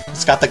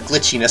 it's got the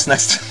glitchiness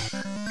next to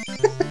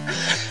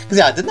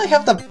yeah, didn't I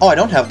have the— oh, I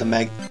don't have the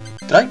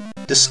did I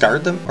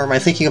discard them? Or am I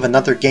thinking of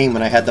another game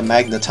when I had the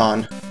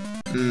Magneton?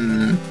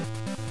 And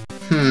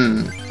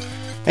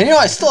you know,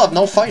 I still have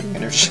no fighting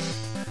energy.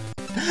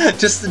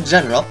 Just in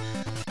general.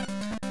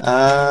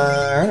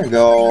 I'm gonna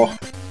go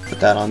put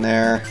that on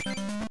there.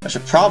 I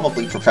should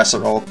probably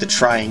Professor Oak to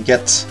try and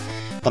get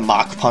the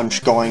Mach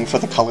Punch going for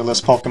the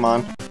colorless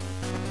Pokemon.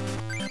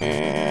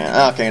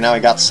 And okay, now I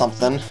got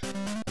something.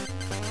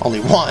 Only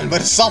one,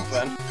 but it's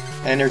something.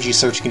 Energy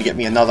Search can get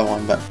me another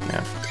one, but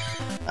yeah.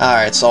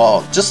 Alright,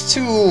 so just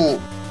to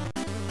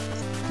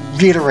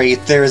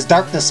reiterate, there is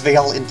Darkness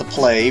Veil into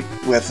play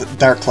with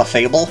Dark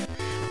Clefable,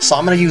 so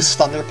I'm going to use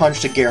Thunder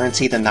Punch to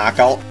guarantee the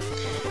knockout.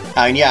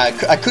 And yeah,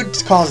 I could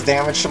cause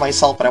damage to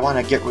myself, but I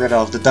want to get rid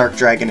of the Dark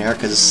Dragonair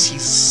because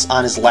he's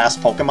on his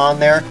last Pokemon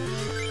there.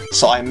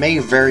 So I may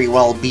very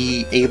well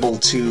be able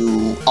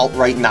to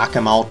outright knock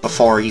him out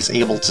before he's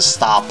able to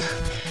stop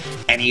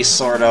any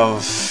sort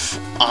of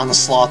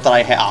onslaught that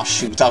I have. Oh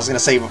shoot, I was going to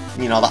say,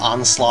 you know, the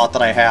onslaught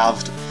that I have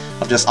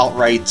of just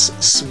outright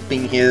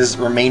swooping his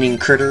remaining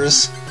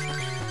critters.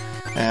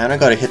 And I'm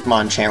going to go to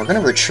Hitmonchan. We're going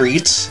to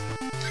retreat,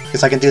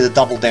 because I can do the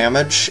double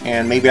damage,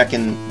 and maybe I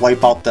can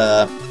wipe out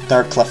the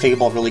Dark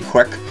Clefable really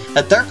quick.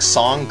 That Dark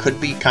Song could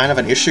be kind of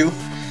an issue.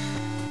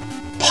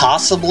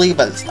 Possibly,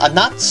 but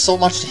not so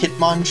much to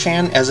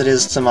Hitmonchan as it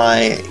is to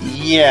my,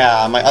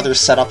 my other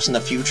setups in the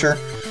future.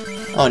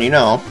 Oh, and you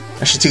know,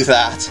 I should do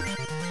that.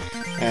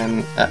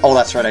 And, oh,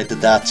 that's right, I did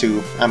that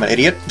too. I'm an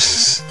idiot.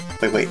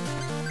 wait.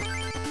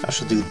 I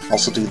should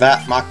also do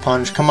that. Mach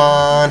Punch, come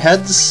on,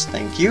 heads.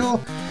 Thank you.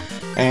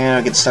 And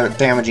I can start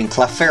damaging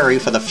Clefairy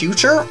for the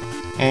future.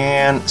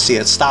 And, see,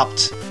 it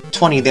stopped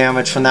 20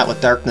 damage from that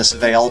with Darkness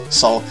Veil.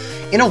 So,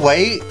 in a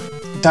way,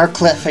 Dark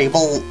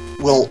Clefable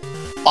will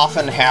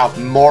often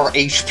have more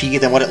HP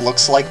than what it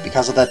looks like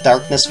because of that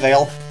Darkness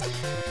Veil.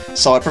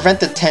 So I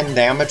prevented 10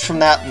 damage from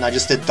that, and I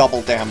just did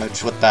double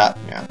damage with that.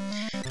 Yeah.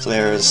 So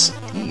there's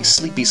the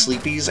Sleepy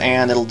Sleepies,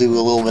 and it'll do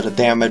a little bit of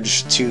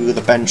damage to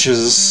the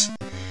benches.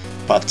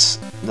 But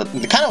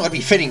the kind of would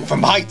be fitting for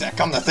my deck,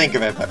 come to think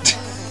of it, but...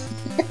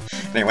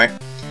 anyway.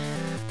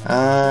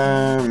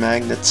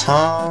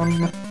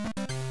 Magneton...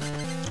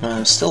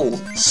 I'm still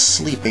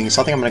sleeping,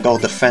 so I think I'm going to go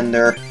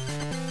Defender.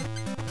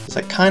 Because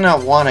I kind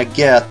of want to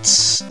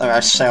get... or I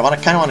should say, I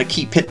kind of want to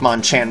keep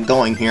Hitmonchan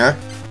going here.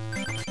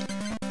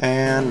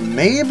 And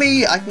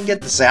maybe I can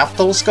get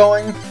Zapdos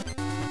going?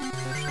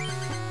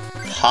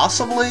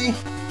 Possibly?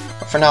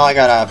 But for now, I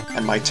gotta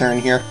end my turn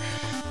here.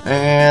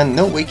 And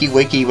no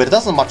wakey, but it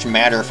doesn't much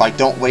matter if I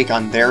don't wake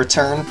on their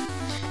turn.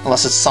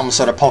 Unless it's some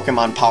sort of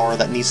Pokemon power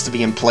that needs to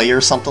be in play or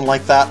something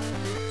like that.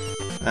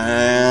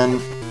 And...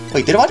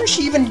 wait, why didn't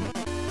she even...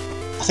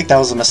 I think that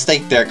was a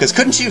mistake there, because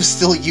couldn't you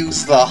still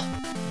use the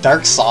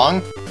Dark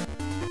Song?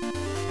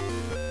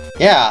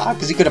 Yeah,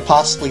 because he could have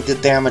possibly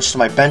did damage to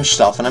my bench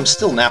stuff, and I'm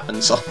still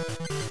napping, so...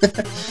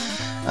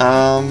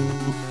 I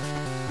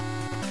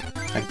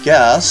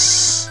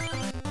guess...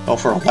 go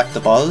for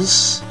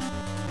Electabuzz.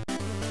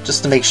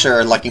 Just to make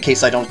sure, like, in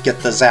case I don't get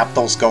the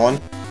Zapdos going.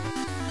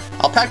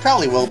 I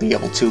probably will be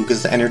able to,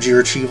 because the energy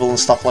retrieval and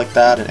stuff like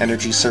that, and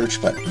energy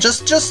search, but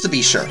just to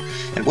be sure.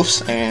 And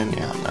whoops, and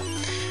yeah, I'm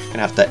gonna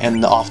have to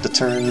end off the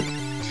turn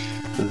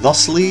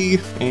thusly,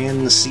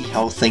 and see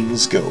how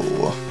things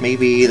go.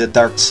 Maybe the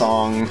Dark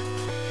Song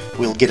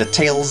will get a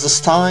Tails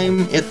this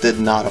time. It did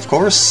not, of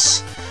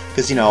course,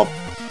 because, you know,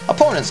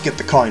 opponents get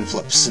the coin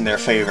flips in their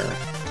favor.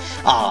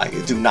 I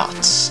do not.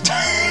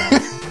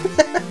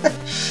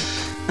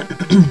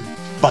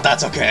 But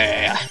that's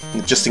okay.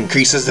 It just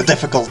increases the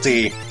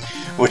difficulty,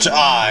 which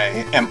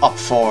I am up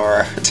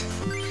for.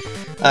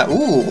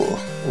 Ooh.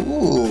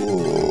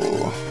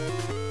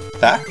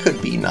 That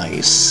could be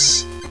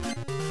nice.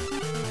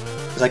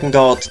 Because I can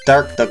go to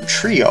Dark Doug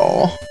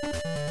Trio.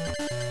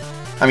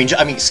 I mean,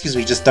 excuse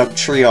me, just Doug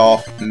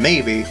Trio,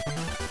 maybe.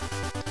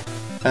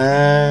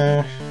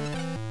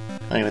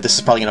 Anyway, this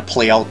is probably gonna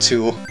play out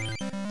to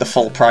the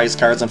full prize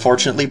cards,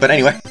 unfortunately, but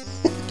anyway.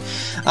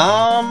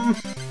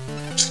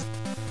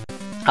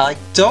 I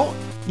don't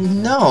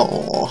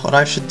know what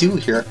I should do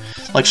here.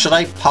 Like, should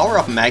I power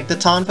up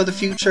Magneton for the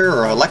future,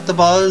 or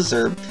Electabuzz,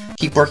 or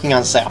keep working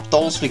on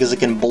Zapdos because it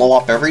can blow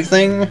up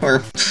everything,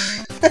 or...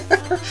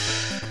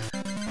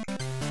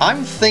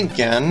 I'm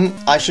thinking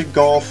I should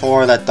go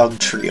for that Doug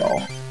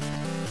Trio.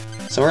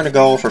 So we're gonna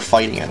go for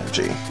Fighting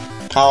Energy.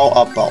 How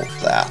about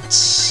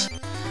that?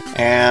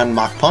 And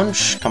Mach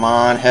Punch, come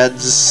on,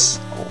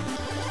 heads. Oh,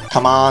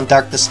 come on,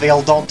 Darkness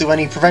Veil, don't do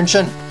any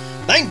prevention.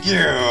 Thank you!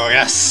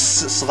 Yes!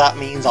 So that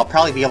means I'll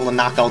probably be able to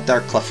knock out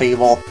Dark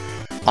Clefable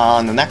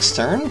on the next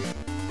turn.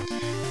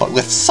 But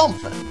with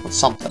something.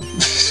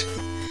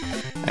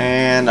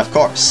 And of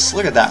course,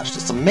 look at that. It's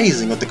just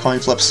amazing with the coin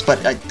flips.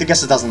 But I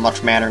guess it doesn't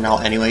much matter now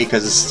anyway,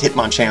 because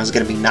Hitmonchan is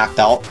going to be knocked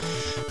out.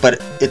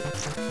 But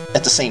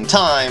at the same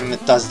time,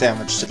 it does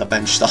damage to the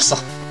bench stuff, so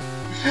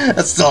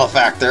that's still a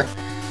factor.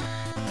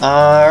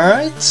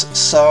 Alright,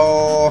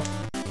 so...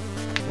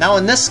 now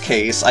in this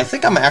case, I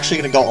think I'm actually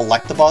going to go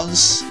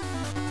Electabuzz.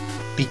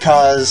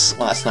 Because,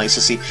 well, that's nice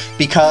to see,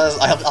 because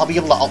I'll be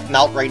able to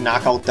outright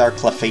knock out Dark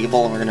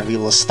Clefable, and we're going to be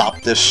able to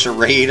stop this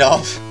charade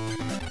of,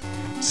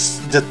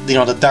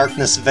 the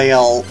Darkness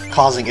Veil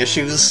causing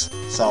issues.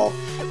 So,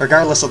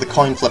 regardless of the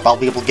coin flip, I'll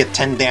be able to get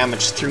 10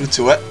 damage through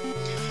to it.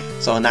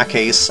 So in that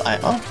case,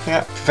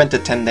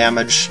 prevented 10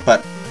 damage,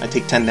 but I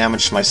take 10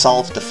 damage to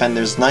myself.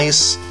 Defender's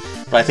nice,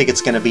 but I think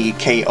it's going to be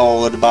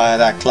KO'd by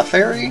that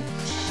Clefairy.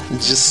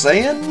 Just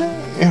saying,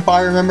 if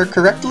I remember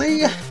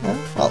correctly.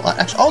 Well,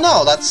 actually, oh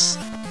no, that's...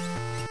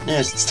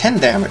 yes, it's 10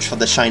 damage for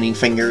the Shining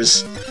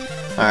Fingers.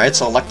 Alright,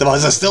 so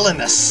Electabuzz is still in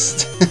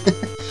this.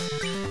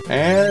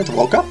 And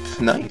woke up.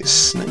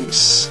 Nice.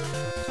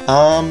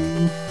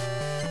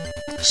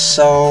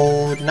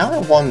 So, now I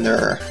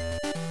wonder...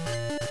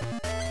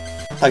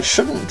 if I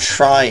shouldn't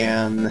try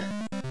and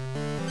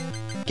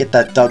get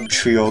that Doug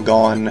trio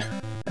going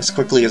as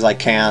quickly as I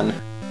can.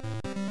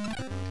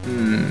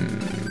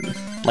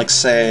 Like,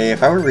 say,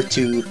 if I were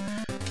to...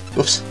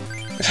 Oops.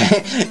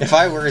 If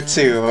I were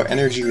to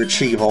energy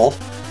retrieval,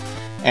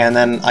 and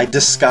then I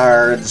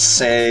discard,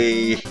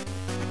 say...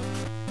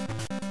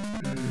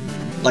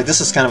 Like,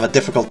 this is kind of a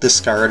difficult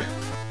discard,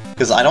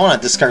 because I don't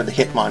want to discard the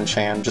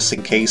Hitmonchan, just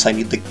in case I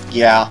need the...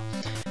 Yeah.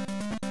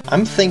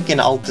 I'm thinking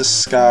I'll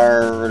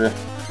discard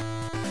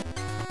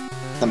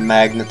the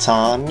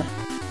Magneton,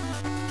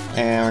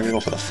 and we're gonna go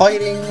for the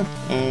fighting,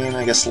 and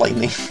I guess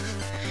lightning.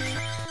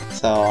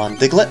 So, on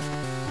Diglett.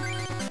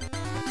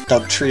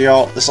 Doug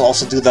Trio. This will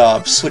also do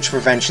the Switch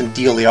Prevention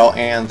Dealio,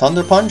 and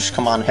Thunder Punch.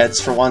 Come on, heads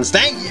for once.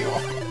 Thank you!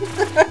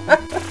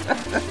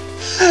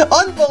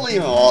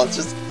 Unbelievable! It's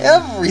just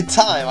every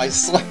time, I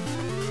swear.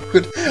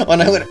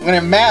 When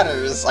it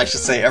matters, I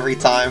should say every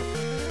time.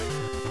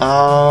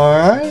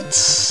 Alright,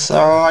 so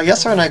I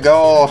guess we're gonna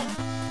go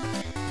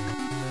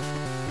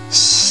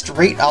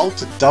straight out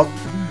to Doug.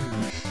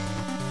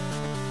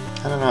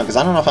 I don't know, because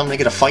I don't know if I'm gonna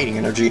get a fighting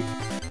energy.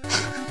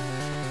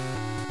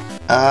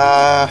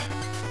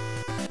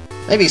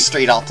 Maybe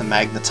straight out to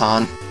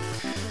Magneton.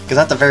 Because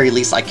at the very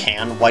least I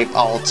can wipe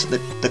out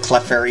the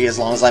Clefairy as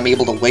long as I'm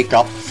able to wake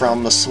up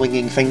from the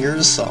swinging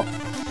fingers, so...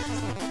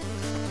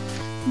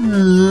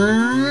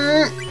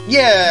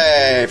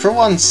 Yay! For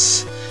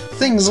once,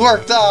 things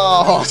worked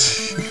out!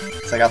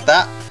 So I got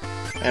that.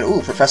 And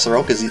ooh, Professor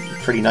Oak is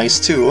pretty nice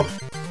too.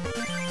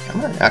 I'm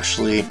gonna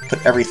actually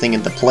put everything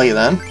into play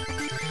then.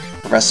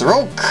 Professor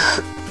Oak!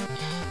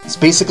 It's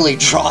basically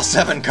draw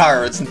 7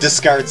 cards and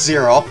discard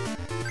 0.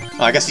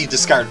 Well, I guess you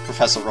discard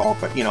Professor Oak,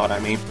 but you know what I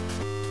mean.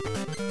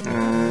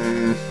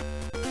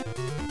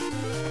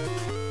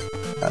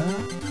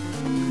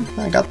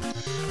 I got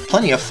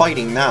plenty of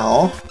fighting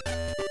now.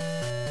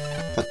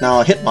 But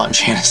now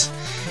Hitmonchan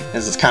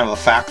is kind of a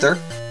factor.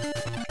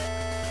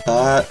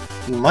 But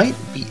you might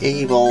be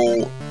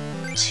able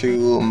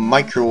to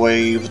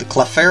microwave the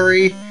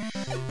Clefairy.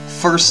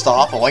 First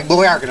off, well,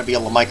 we are going to be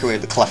able to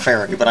microwave the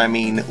Clefairy, but I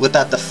mean, with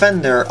that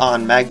Defender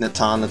on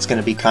Magneton, that's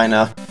going to be kind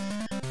of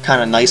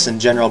nice in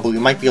general, but we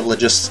might be able to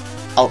just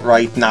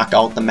outright knock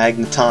out the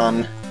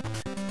Magneton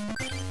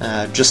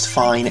just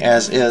fine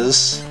as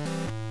is.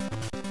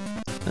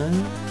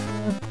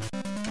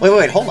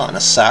 Wait, hold on a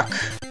sec.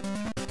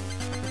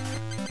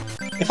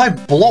 If I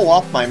blow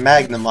up my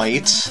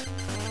Magnemite,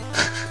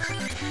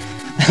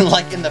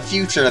 like in the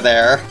future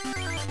there,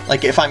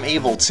 like if I'm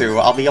able to,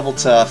 I'll be able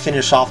to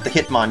finish off the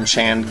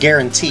Hitmonchan,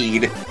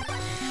 guaranteed.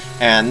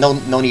 And no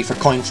need for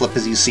coin flip,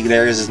 as you see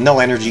there, there's no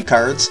energy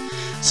cards.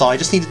 So I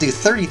just need to do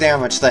 30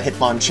 damage to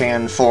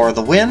Hitmonchan for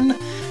the win,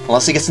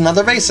 unless he gets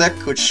another basic,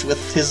 which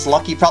with his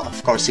lucky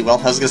of course he will.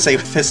 I was gonna say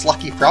with his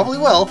lucky probably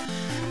will.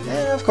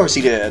 Yeah, of course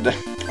he did.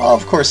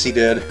 Of course he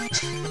did.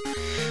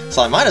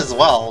 So I might as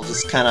well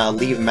just kind of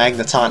leave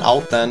Magneton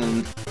out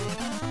then.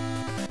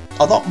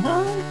 Although,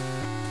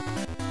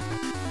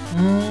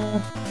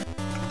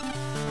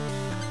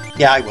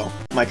 yeah, I will.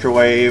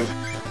 Microwave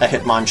a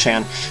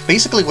Hitmonchan.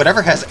 Basically,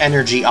 whatever has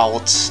energy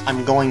out,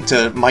 I'm going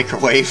to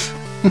microwave.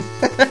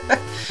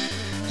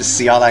 Just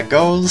see how that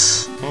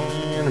goes.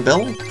 And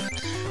build.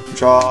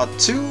 Draw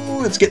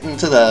 2. It's getting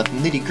to the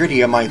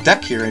nitty-gritty of my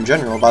deck here in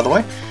general, by the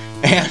way.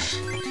 And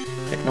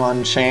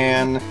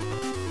Hitmonchan.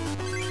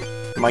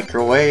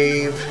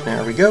 Microwave.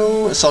 There we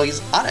go. So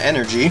he's out of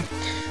energy.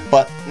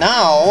 But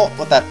now,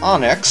 with that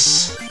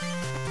Onyx,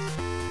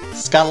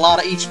 it's got a lot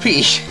of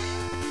HP.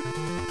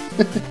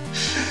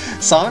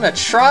 So I'm going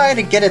to try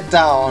to get it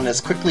down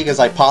as quickly as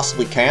I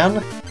possibly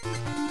can.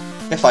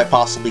 If I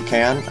possibly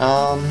can.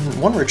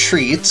 1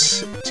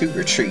 retreat, 2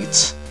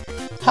 retreats.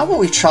 How about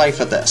we try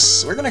for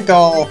this? We're going to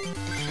go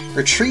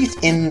retreat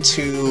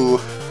into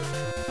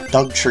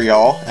Doug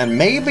Trio, and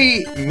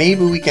maybe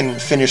we can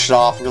finish it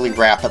off really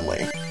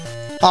rapidly.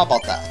 How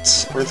about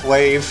that? Earth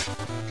Wave.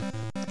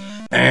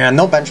 And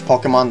no bench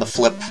Pokemon to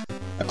flip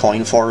a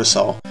coin for,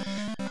 so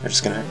we're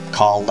just going to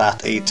call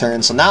that a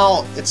turn. So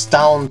now it's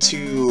down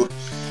to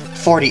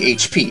 40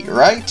 HP,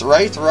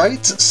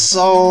 right?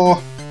 So...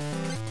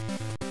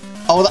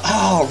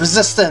 Oh,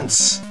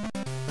 resistance!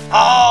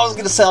 Oh, I was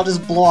gonna say I'll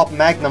just blow up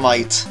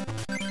Magnemite.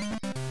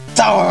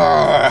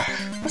 Tower!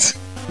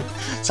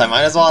 So I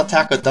might as well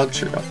attack with Doug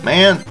Trio.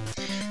 Man.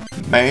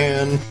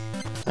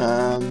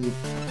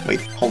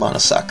 Wait, hold on a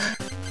sec.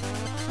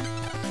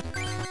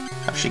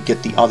 I should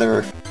get the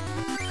other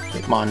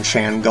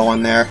Hitmonchan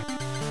going there.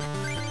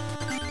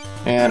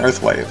 And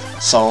Earth Wave.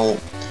 So,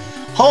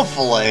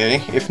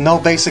 hopefully, if no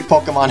basic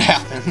Pokemon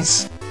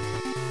happens,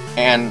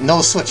 and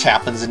no switch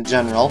happens in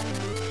general,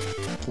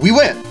 we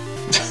win!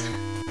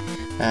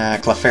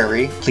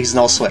 Clefairy, please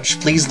no switch.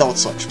 Please don't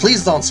switch.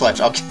 Please don't switch.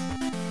 Okay.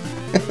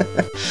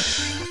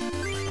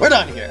 We're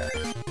done here.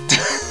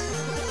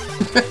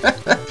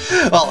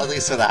 Well, at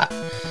least for that.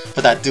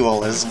 For that duel,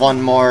 there's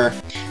one more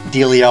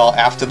dealio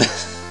after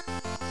this.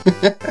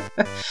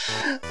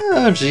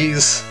 Oh,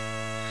 jeez.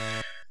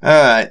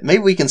 Alright,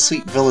 maybe we can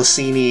sweep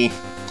Villasini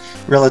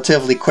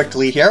relatively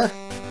quickly here.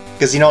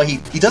 Because, you know, he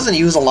doesn't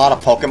use a lot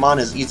of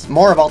Pokemon, he's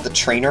more about the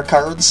trainer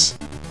cards.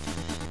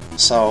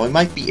 So we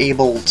might be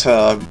able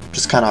to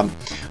just kind of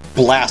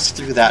blast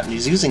through that, and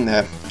he's using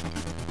the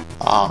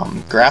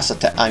grass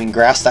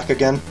deck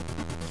again.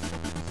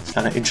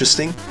 Kind of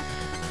interesting.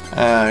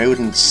 I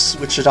wouldn't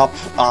switch it up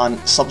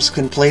on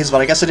subsequent plays, but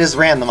I guess it is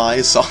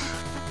randomized, so...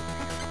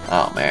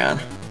 Oh, man.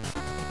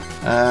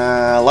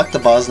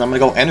 Electabuzz, and I'm gonna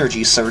go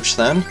Energy Search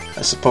then,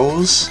 I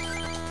suppose.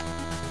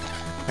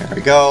 There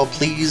we go.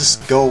 Please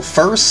go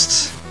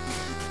first.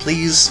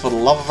 Please, for the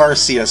love of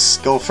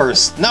Arceus, go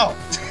first. No!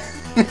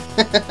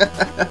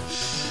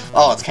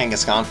 Oh, it's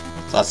Kangaskhan,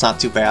 so that's not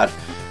too bad.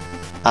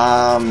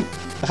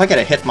 If I get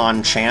a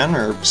Hitmonchan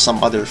or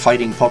some other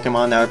fighting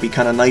Pokemon, that would be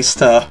kind of nice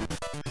to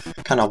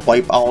kind of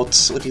wipe out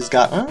what he's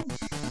got. What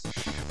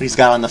he's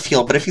got on the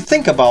field. But if you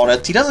think about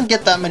it, he doesn't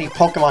get that many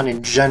Pokemon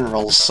in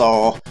general,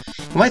 so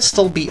he might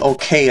still be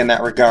okay in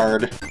that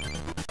regard.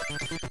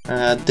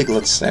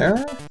 Diglett's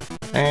there,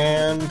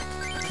 and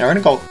yeah, we're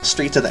gonna go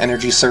straight to the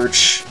Energy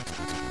Search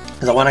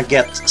because I want to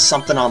get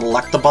something on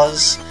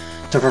Electabuzz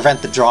to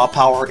prevent the draw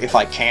power if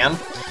I can.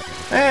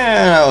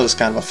 And that was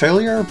kind of a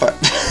failure, but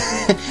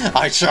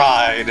I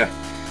tried.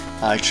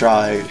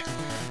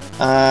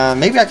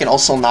 Maybe I can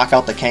also knock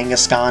out the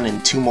Kangaskhan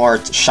in 2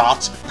 more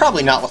shots.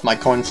 Probably not with my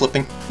coin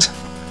flipping.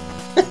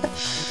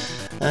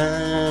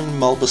 And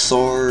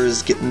Bulbasaur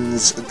is getting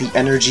the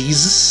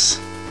energies.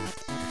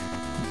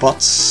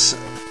 But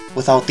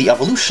without the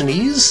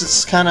evolutionies,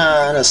 it's kind of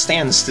at a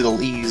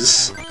standstill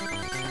ease.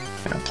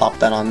 Gonna plop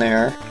that on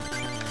there.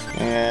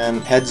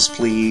 And heads,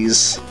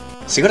 please.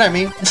 See what I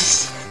mean?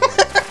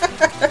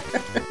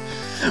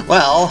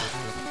 Well,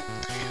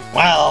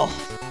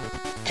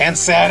 can't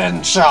say I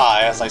didn't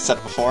try, as I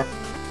said before.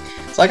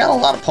 So I got a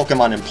lot of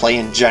Pokemon in play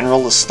in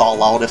general to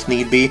stall out if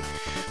need be.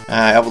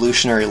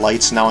 Evolutionary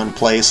Light's now in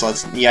play, so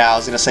it's, yeah, I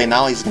was gonna say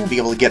now he's gonna be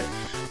able to get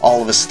all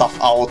of his stuff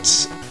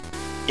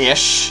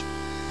out-ish.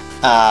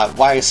 Why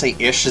I say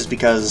ish is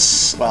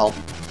because, well,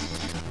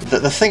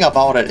 the thing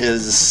about it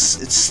is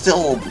it's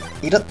still,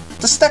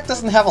 this deck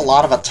doesn't have a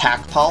lot of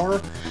attack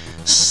power,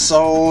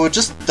 so it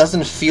just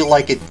doesn't feel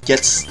like it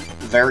gets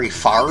very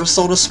far,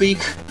 so to speak,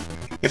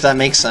 if that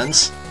makes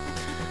sense.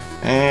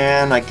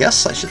 And I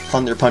guess I should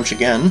Thunder Punch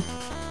again.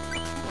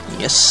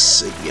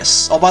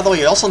 Yes. Oh, by the way,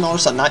 you also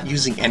notice I'm not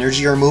using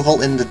energy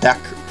removal in the deck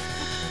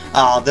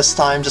this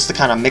time, just to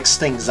kind of mix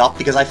things up,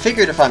 because I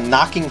figured if I'm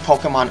knocking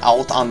Pokemon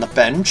out on the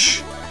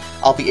bench,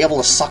 I'll be able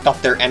to suck up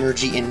their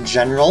energy in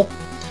general.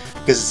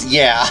 Because,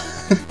 yeah,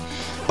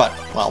 but,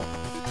 well,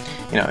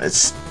 you know,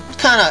 it's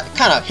kind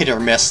of hit or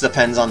miss,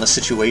 depends on the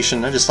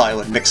situation. I just thought I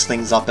would mix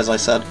things up, as I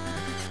said.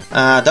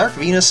 Dark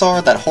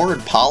Venusaur, that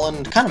horrid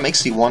pollen, kind of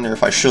makes me wonder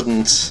if I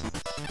shouldn't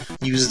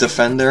use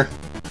Defender.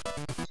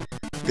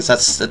 Because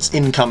that's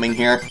incoming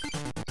here.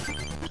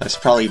 I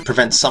should probably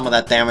prevent some of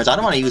that damage. I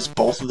don't want to use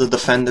both of the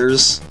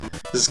Defenders.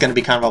 This is going to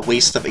be kind of a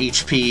waste of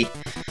HP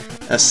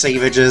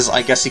savages,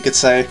 I guess you could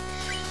say.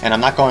 And I'm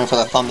not going for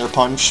the Thunder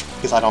Punch,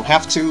 because I don't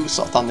have to,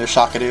 so Thunder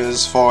Shock it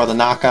is for the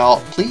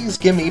knockout. Please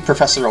give me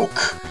Professor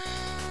Oak.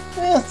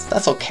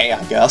 That's okay,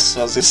 I guess.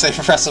 I was going to say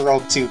Professor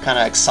Oak to kind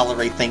of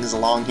accelerate things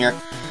along here.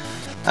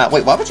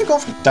 Wait, why would you go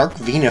for Dark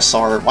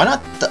Venusaur? Why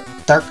not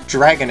Dark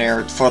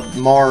Dragonair for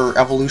more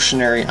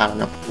evolutionary... I don't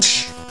know.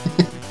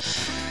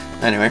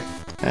 Anyway,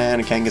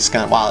 and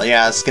Kangaskhan. Wow,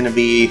 yeah, it's gonna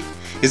be...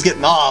 He's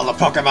getting all the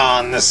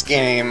Pokemon in this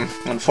game,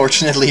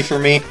 unfortunately for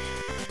me.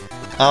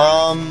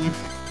 I'm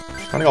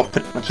gonna go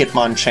put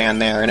Hitmonchan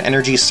there, an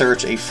Energy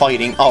Search, a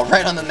Fighting. Oh,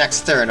 right on the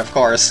next turn, of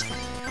course.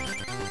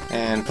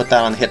 And put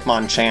that on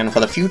Hitmonchan for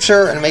the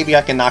future, and maybe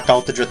I can knock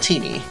out the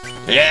Dratini.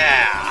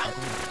 Yeah!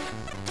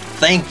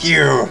 Thank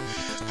you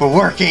for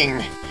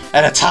working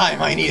at a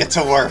time I needed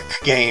to work,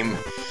 game.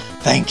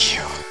 Thank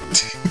you.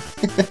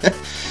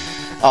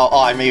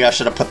 Oh, maybe I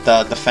should have put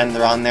the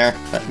Defender on there.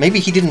 But maybe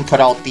he didn't put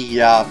out the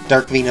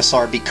Dark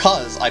Venusaur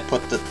because I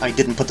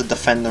didn't put the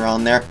Defender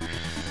on there.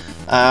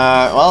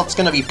 Well, it's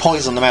gonna be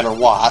poison no matter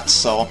what,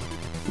 so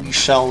we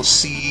shall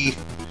see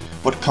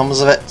what comes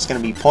of it. It's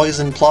gonna be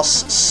poison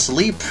plus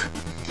sleep.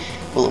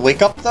 Will it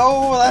wake up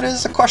though? That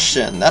is a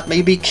question. That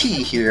may be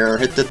key here.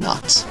 It did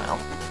not. Well,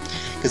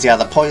 because yeah,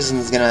 the poison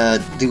is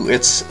gonna do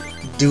its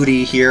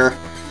duty here.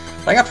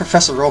 But I got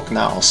Professor Oak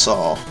now,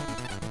 so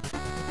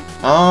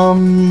I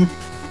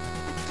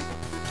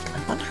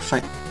wonder if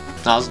I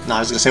was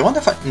gonna say, I wonder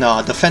if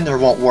no, Defender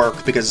won't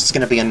work because it's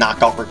gonna be a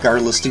knockout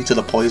regardless due to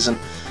the poison.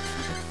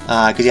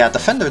 Because yeah,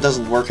 Defender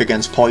doesn't work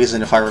against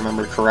poison if I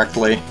remember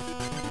correctly.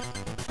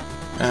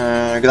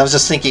 Because I was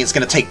just thinking it's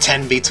gonna take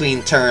 10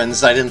 between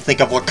turns. I didn't think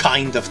of what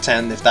kind of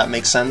 10, if that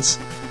makes sense.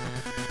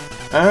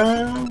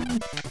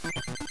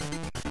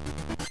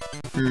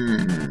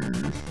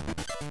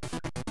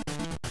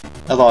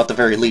 Although at the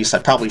very least, I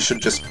probably should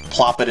just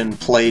plop it in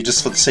play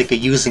just for the sake of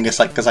using it,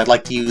 because I'd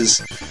like to use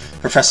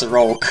Professor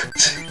Oak.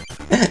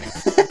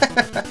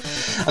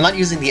 I'm not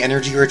using the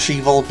energy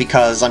retrieval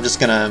because I'm just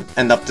gonna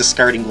end up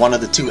discarding one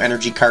of the 2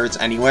 energy cards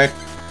anyway.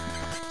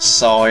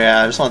 So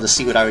yeah, I just wanted to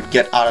see what I would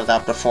get out of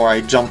that before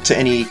I jump to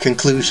any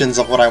conclusions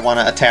of what I want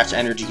to attach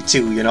energy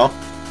to, you know?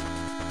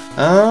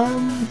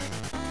 I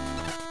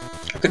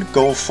could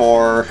go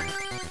for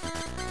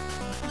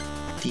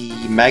the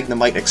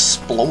Magnemite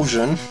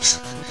Explosion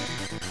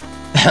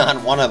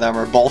on one of them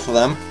or both of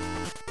them.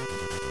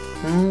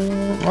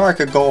 Or I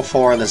could go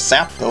for the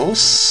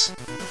Zapdos.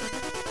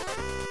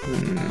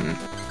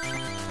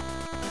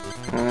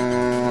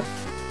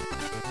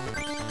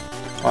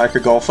 Or I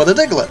could go for the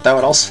Diglett. That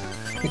would also...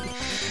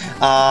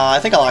 I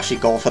think I'll actually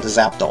go for the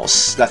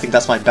Zapdos. I think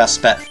that's my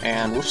best bet.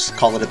 And whoops,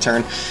 call it a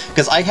turn.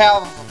 Because I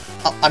have...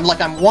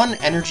 I'm one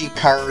energy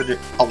card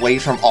away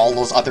from all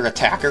those other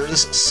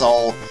attackers,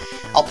 so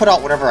I'll put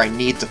out whatever I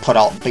need to put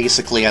out,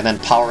 basically, and then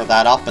power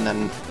that up, and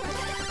then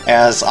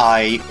as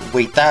I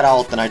wait that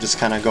out, then I just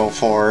kind of go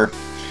for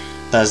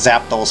the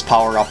Zapdos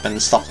power-up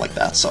and stuff like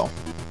that, so...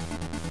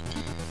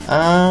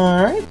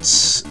 Alright,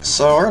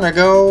 so we're gonna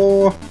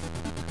go...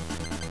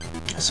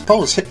 I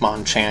suppose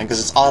Hitmonchan, because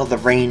it's out of the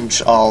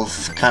range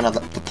of kind of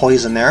the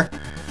poison there.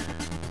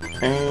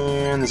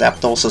 And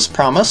Zapdos as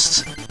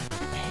promised.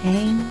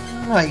 And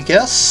I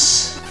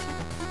guess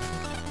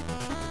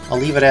I'll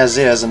leave it as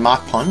is and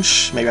Mach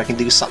Punch. Maybe I can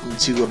do something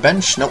to a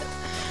bench. Nope.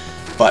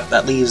 But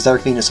that leaves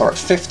Dark Venusaur at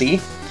 50,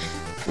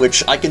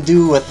 which I can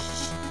do with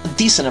a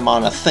decent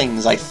amount of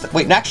things.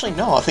 Wait, actually,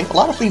 no. I think a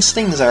lot of these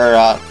things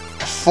are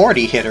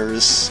 40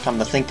 hitters, come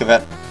to think of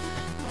it.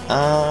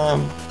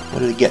 What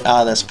did we get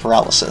out of this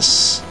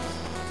paralysis?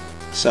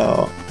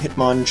 So,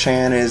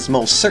 Hitmonchan is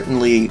most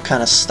certainly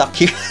kind of stuck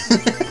here.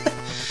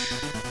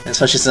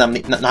 Especially since I'm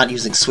not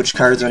using switch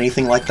cards or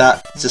anything like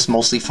that. It's just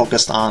mostly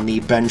focused on the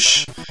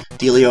bench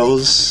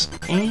dealios.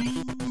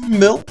 And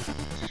Mill.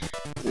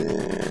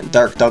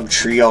 Dark Dug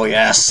Trio,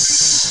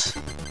 yes!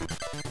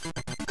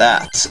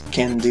 That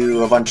can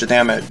do a bunch of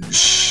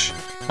damage.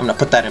 I'm gonna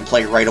put that in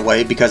play right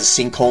away because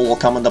Sinkhole will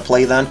come into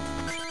play then.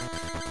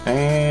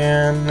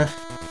 And...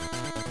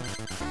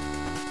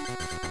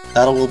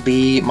 that will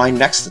be my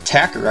next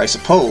attacker, I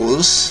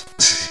suppose.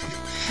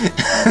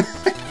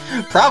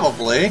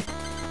 Probably.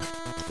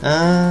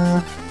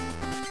 Yeah,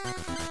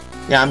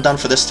 I'm done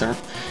for this turn.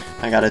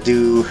 I gotta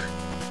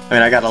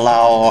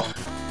allow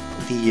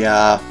the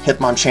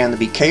Hitmonchan to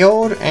be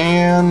KO'd,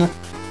 and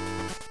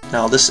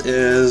now this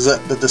is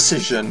the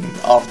decision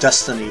of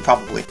destiny,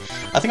 probably.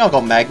 I think I'll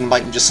go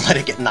Magnemite and just let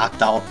it get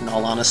knocked out, in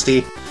all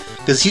honesty.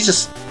 Because he's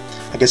just,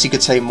 I guess you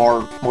could say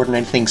more than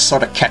anything,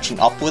 sort of catching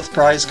up with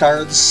prize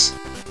cards.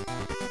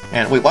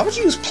 And wait, why would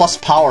you use plus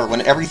power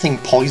when everything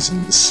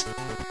poisons?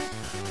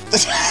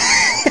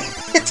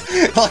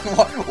 Like,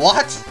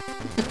 what?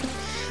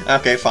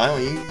 Okay, fine, well,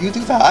 you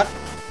do that.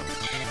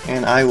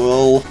 And I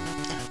will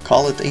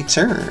call it a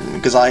turn,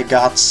 because I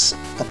got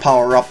the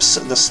power-ups,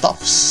 the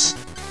stuffs.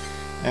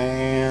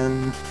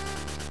 And...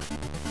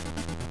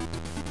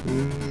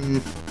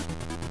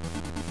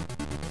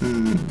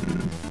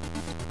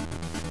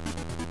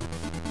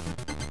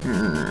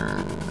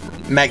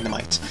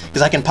 Magnemite,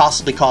 because I can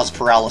possibly cause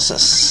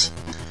paralysis.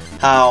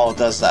 How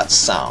does that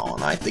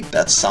sound? I think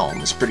that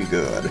sounds pretty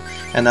good.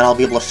 And then I'll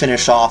be able to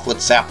finish off with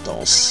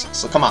Zapdos.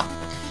 So come on.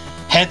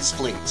 Heads,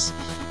 please.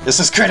 This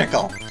is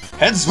critical.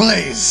 Heads,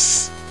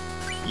 please.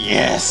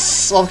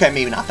 Yes. Okay,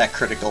 maybe not that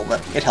critical,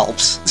 but it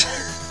helps.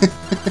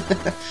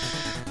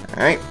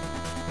 Alright.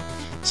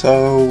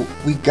 So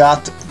we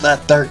got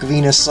that Dark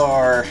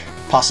Venusaur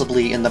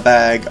possibly in the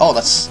bag. Oh,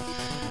 that's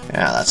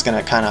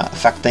gonna kind of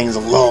affect things a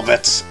little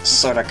bit.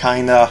 Sort of,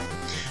 kind of.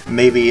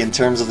 Maybe in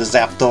terms of the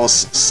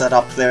Zapdos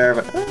setup there,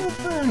 but I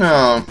don't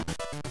know.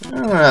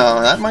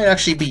 That might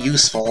actually be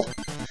useful.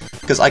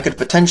 Because I could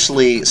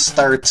potentially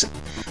start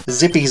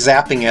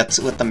zippy-zapping it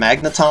with the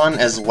Magneton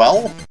as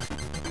well.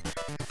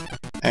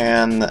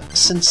 And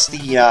since the,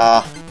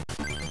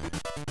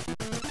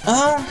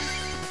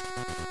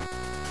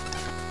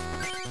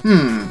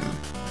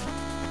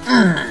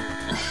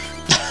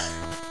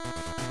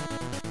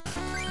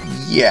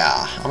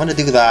 yeah, I'm gonna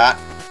do that.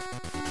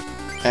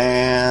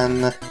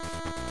 And...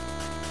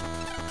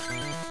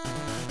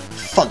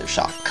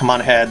 Thundershock. Come on,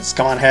 heads.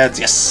 Come on, heads.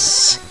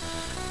 Yes!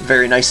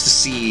 Very nice to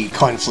see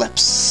coin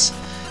flips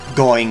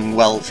going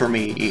well for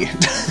me.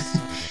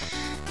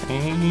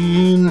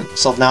 And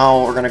so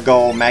now we're gonna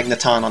go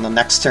Magneton on the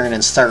next turn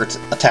and start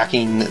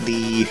attacking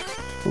the...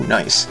 Ooh,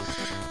 nice.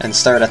 And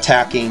start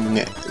attacking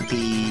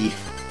the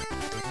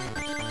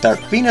Dark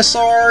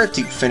Venusaur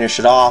to finish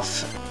it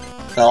off.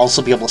 I'll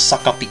also be able to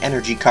suck up the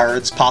energy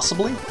cards,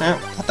 possibly.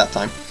 Not that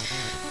time.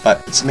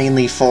 But it's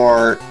mainly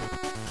for...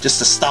 just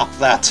to stop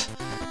that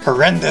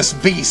horrendous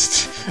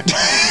beast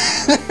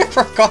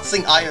from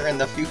causing ire in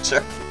the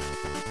future.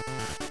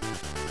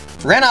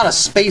 Ran out of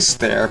space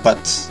there,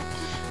 but...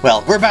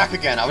 well, we're back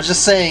again. I was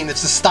just saying that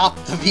to stop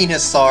the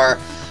Venusaur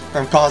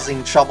from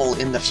causing trouble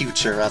in the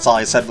future. That's all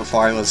I said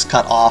before I was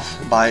cut off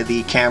by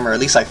the camera,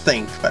 at least I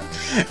think. But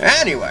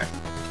anyway.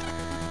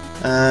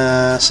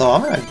 So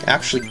I'm gonna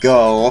actually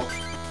go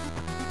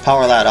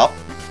power that up.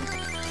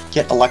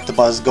 Get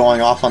Electabuzz going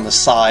off on the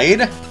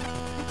side.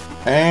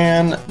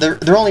 And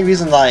the only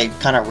reason that I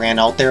kind of ran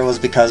out there was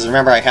because,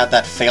 remember, I had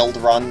that failed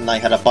run, and I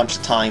had a bunch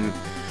of time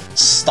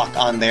stuck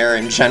on there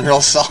in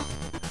general, so...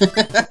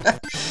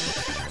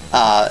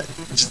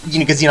 Just,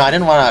 because, I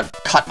didn't want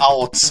to cut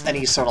out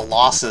any sort of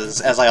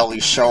losses, as I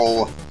always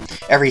show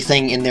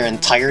everything in their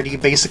entirety,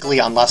 basically,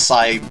 unless,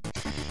 like,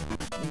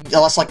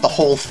 the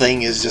whole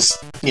thing is just,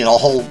 the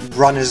whole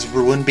run is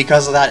ruined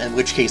because of that, in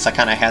which case I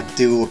kind of had to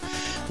do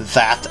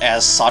that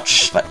as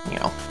such, but,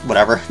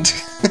 whatever.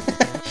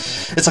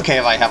 It's okay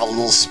if I have a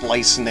little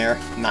splice in there,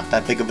 not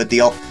that big of a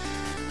deal.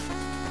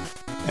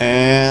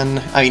 And,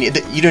 I mean,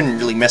 you didn't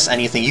really miss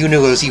anything. You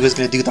knew he was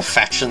going to do the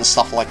fetch and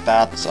stuff like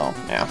that, so,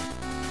 yeah.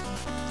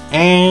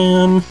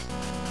 And...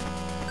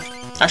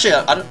 Actually,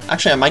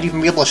 I might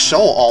even be able to show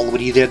all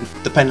what he did,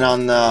 depending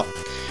on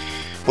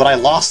what I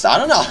lost. I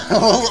don't know.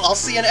 I'll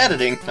see in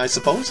editing, I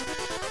suppose.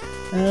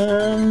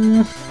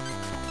 So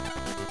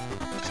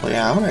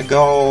yeah, I'm gonna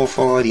go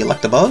for the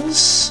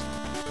Electabuzz.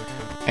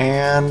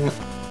 And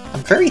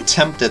I'm very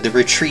tempted to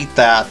retreat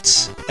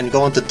that and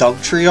go into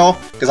Dugtrio,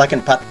 because I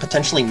can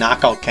potentially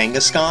knock out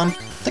Kangaskhan. I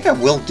think I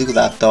will do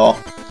that, though.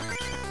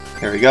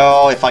 Here we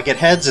go. If I get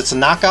heads, it's a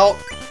knockout.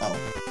 Oh.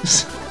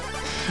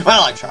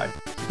 Well, I tried.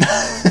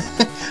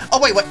 Oh,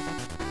 wait, what?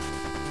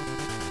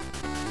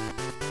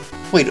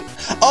 Wait,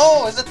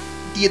 oh, is it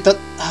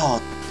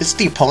oh, is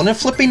the opponent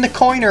flipping the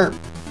coin, or...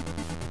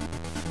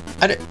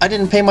 I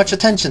didn't pay much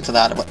attention to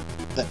that.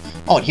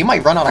 Oh, he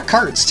might run out of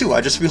cards, too,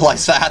 I just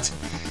realized that.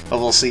 But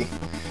we'll see.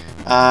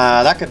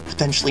 That could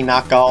potentially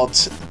knock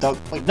out...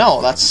 Wait, no,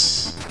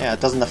 that's... Yeah,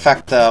 it doesn't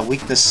affect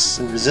weakness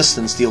and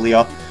resistance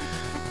dealio.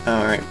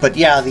 Alright, but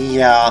yeah,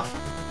 the...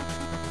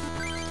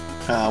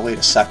 wait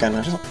a second,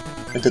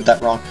 I did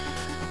that wrong.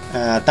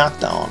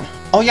 Knockdown.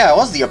 Oh yeah, it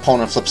was the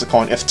opponent flips a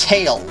coin. If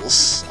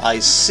tails, I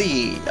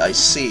see.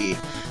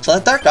 So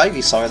that Dark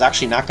Ivysaur is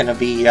actually not going to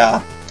be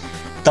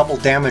double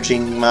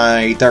damaging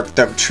my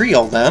Dark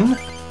Trio then.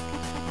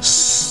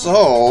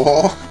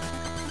 So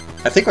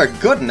I think we're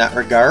good in that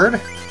regard.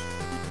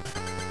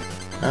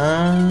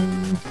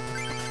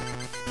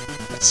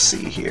 Let's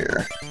see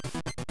here.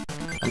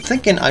 I'm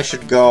thinking I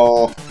should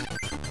go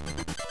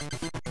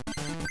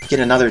get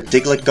another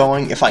Diglett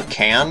going if I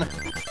can.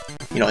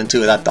 Into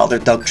that other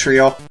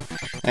Dugtrio.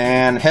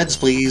 And heads,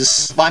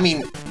 please. Well, I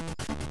mean...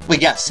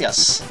 Wait, yes.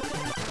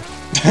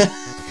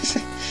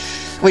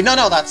 Wait,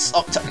 no, that's...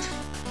 Oh,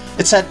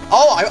 it said...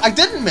 Oh, I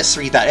didn't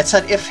misread that. It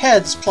said, if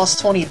heads, plus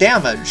 20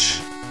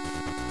 damage.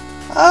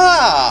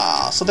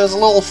 Ah, so there's a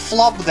little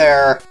flub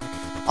there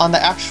on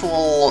the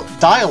actual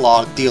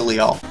dialogue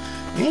dealio.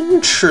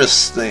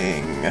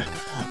 Interesting.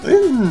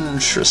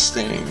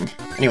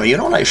 Anyway, you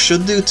know what I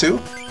should do,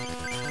 too?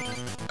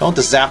 Go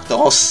into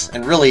Zapdos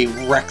and really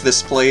wreck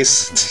this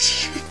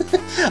place.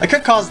 I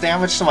could cause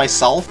damage to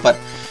myself, but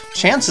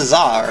chances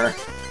are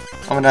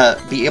I'm gonna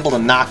be able to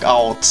knock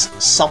out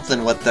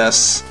something with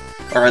this,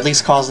 or at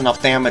least cause enough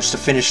damage to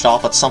finish it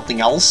off with something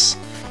else.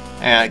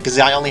 Because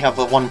I only have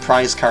one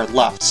prize card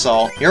left,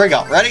 so here we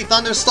go. Ready,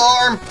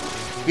 Thunderstorm?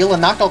 Be able to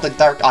knock out the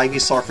Dark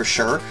Ivysaur for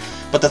sure.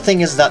 But the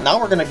thing is that now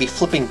we're going to be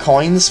flipping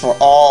coins for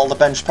all the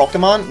bench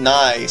Pokemon.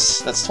 Nice.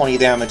 That's 20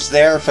 damage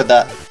there for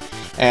that.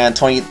 And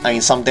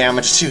some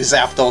damage to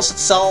Zapdos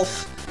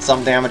itself,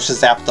 some damage to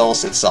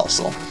Zapdos itself.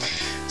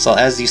 So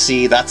as you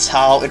see, that's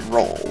how it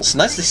rolls.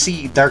 Nice to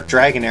see Dark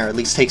Dragonair at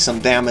least take some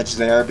damage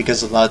there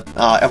because of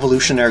the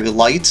Evolutionary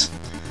Light.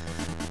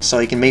 So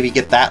you can maybe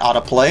get that out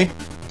of play.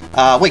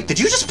 Wait, did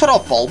you just put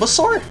out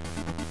Bulbasaur?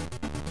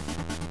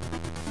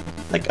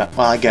 Like,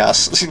 well, I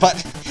guess.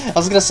 But I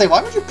was gonna say,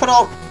 why would you put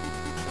out...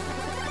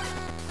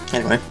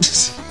 Anyway.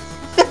 So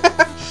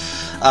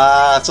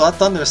that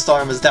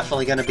Thunderstorm is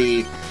definitely gonna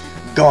be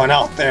going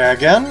out there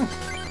again.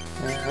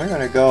 And we're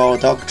gonna go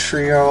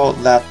Dugtrio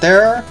that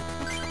there.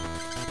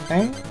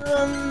 And...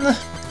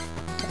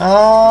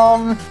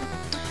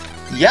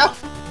 yeah.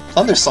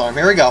 Thunderstorm,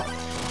 here we go.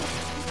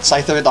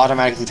 Scyther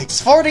automatically takes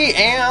 40,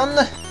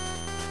 and...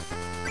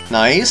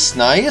 Nice,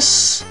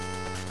 nice.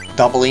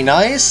 Doubly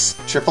nice.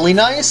 Triply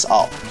nice.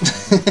 Oh.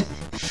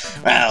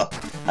 Well,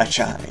 I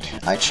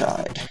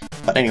tried.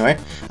 But anyway,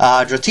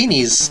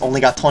 Dratini's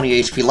only got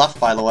 20 HP left,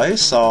 by the way,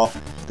 so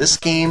this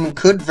game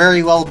could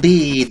very well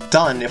be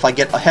done if I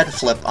get a head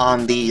flip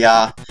on the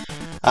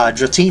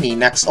Dratini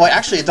next. Oh,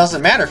 actually, it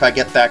doesn't matter if I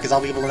get that, because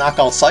I'll be able to knock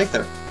out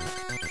Scyther.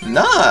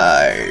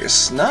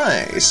 Nice,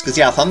 nice. Because,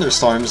 yeah,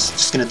 Thunderstorm's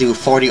just going to do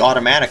 40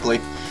 automatically.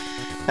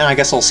 And I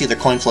guess we'll see the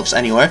coin flips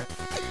anyway.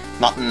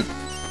 Nothing.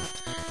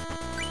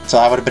 So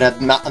that would have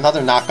been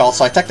another knockout,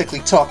 so I technically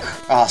took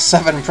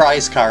 7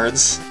 prize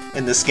cards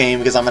in this game,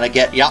 because I'm going to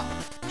get, yep,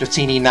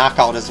 Dratini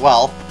knockout as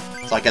well.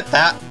 So I get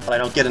that, but I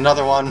don't get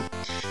another one.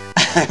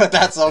 But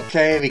that's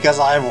okay, because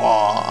I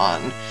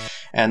won.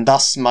 And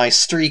thus my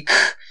streak,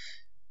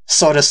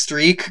 soda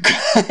streak,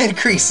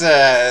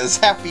 increases!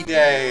 Happy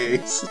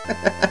days!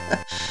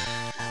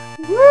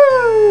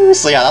 Woo!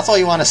 So yeah, that's all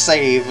you want to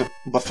save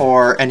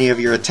before any of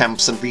your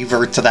attempts and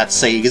revert to that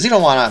save, because you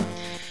don't want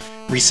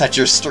to reset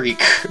your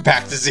streak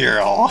back to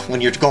 0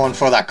 when you're going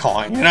for that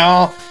coin, you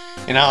know?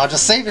 You know,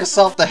 just save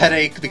yourself the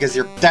headache, because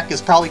your deck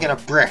is probably gonna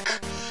brick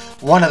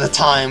one of the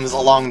times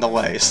along the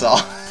way, so...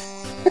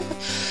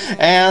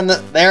 And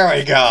there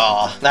we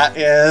go. That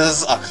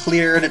is a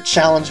cleared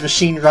challenge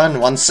machine run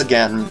once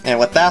again. And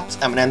with that,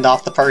 I'm gonna end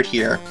off the part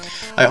here.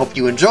 I hope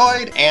you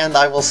enjoyed, and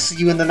I will see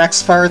you in the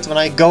next part when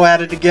I go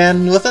at it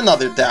again with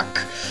another deck.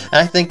 And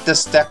I think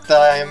this deck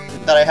that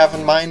I have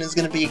in mind is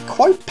gonna be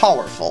quite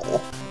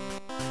powerful.